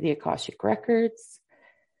gratitude to the Akashic records.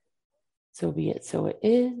 So be it, so it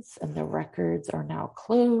is. And the records are now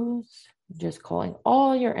closed. Just calling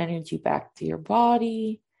all your energy back to your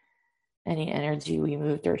body. Any energy we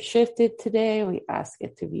moved or shifted today, we ask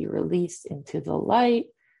it to be released into the light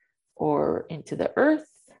or into the earth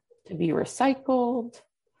to be recycled.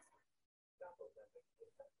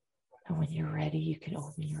 And when you're ready, you can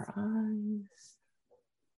open your eyes.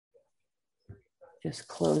 Just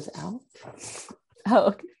close out.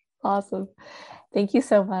 Oh, awesome. Thank you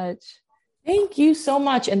so much. Thank you so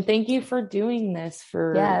much. And thank you for doing this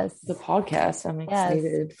for the podcast. I'm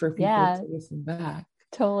excited for people to listen back.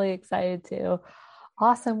 Totally excited too.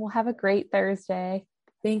 Awesome. We'll have a great Thursday.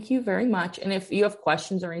 Thank you very much. And if you have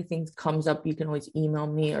questions or anything comes up, you can always email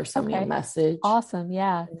me or send me a message. Awesome.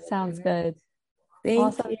 Yeah. Sounds good.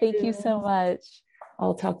 Thank you so much.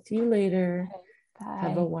 I'll talk to you later. Okay. Bye.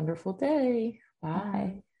 Have a wonderful day.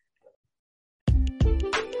 Bye. Thank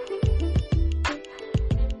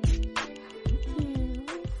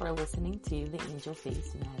you for listening to the Angel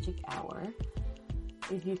Face Magic Hour.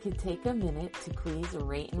 If you could take a minute to please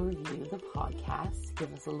rate and review the podcast,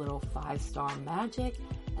 give us a little 5-star magic,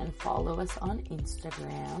 and follow us on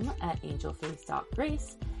Instagram at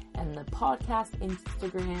angelface.grace and the podcast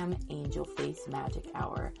Instagram, Angel Face Magic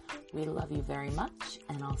Hour. We love you very much,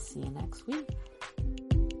 and I'll see you next week.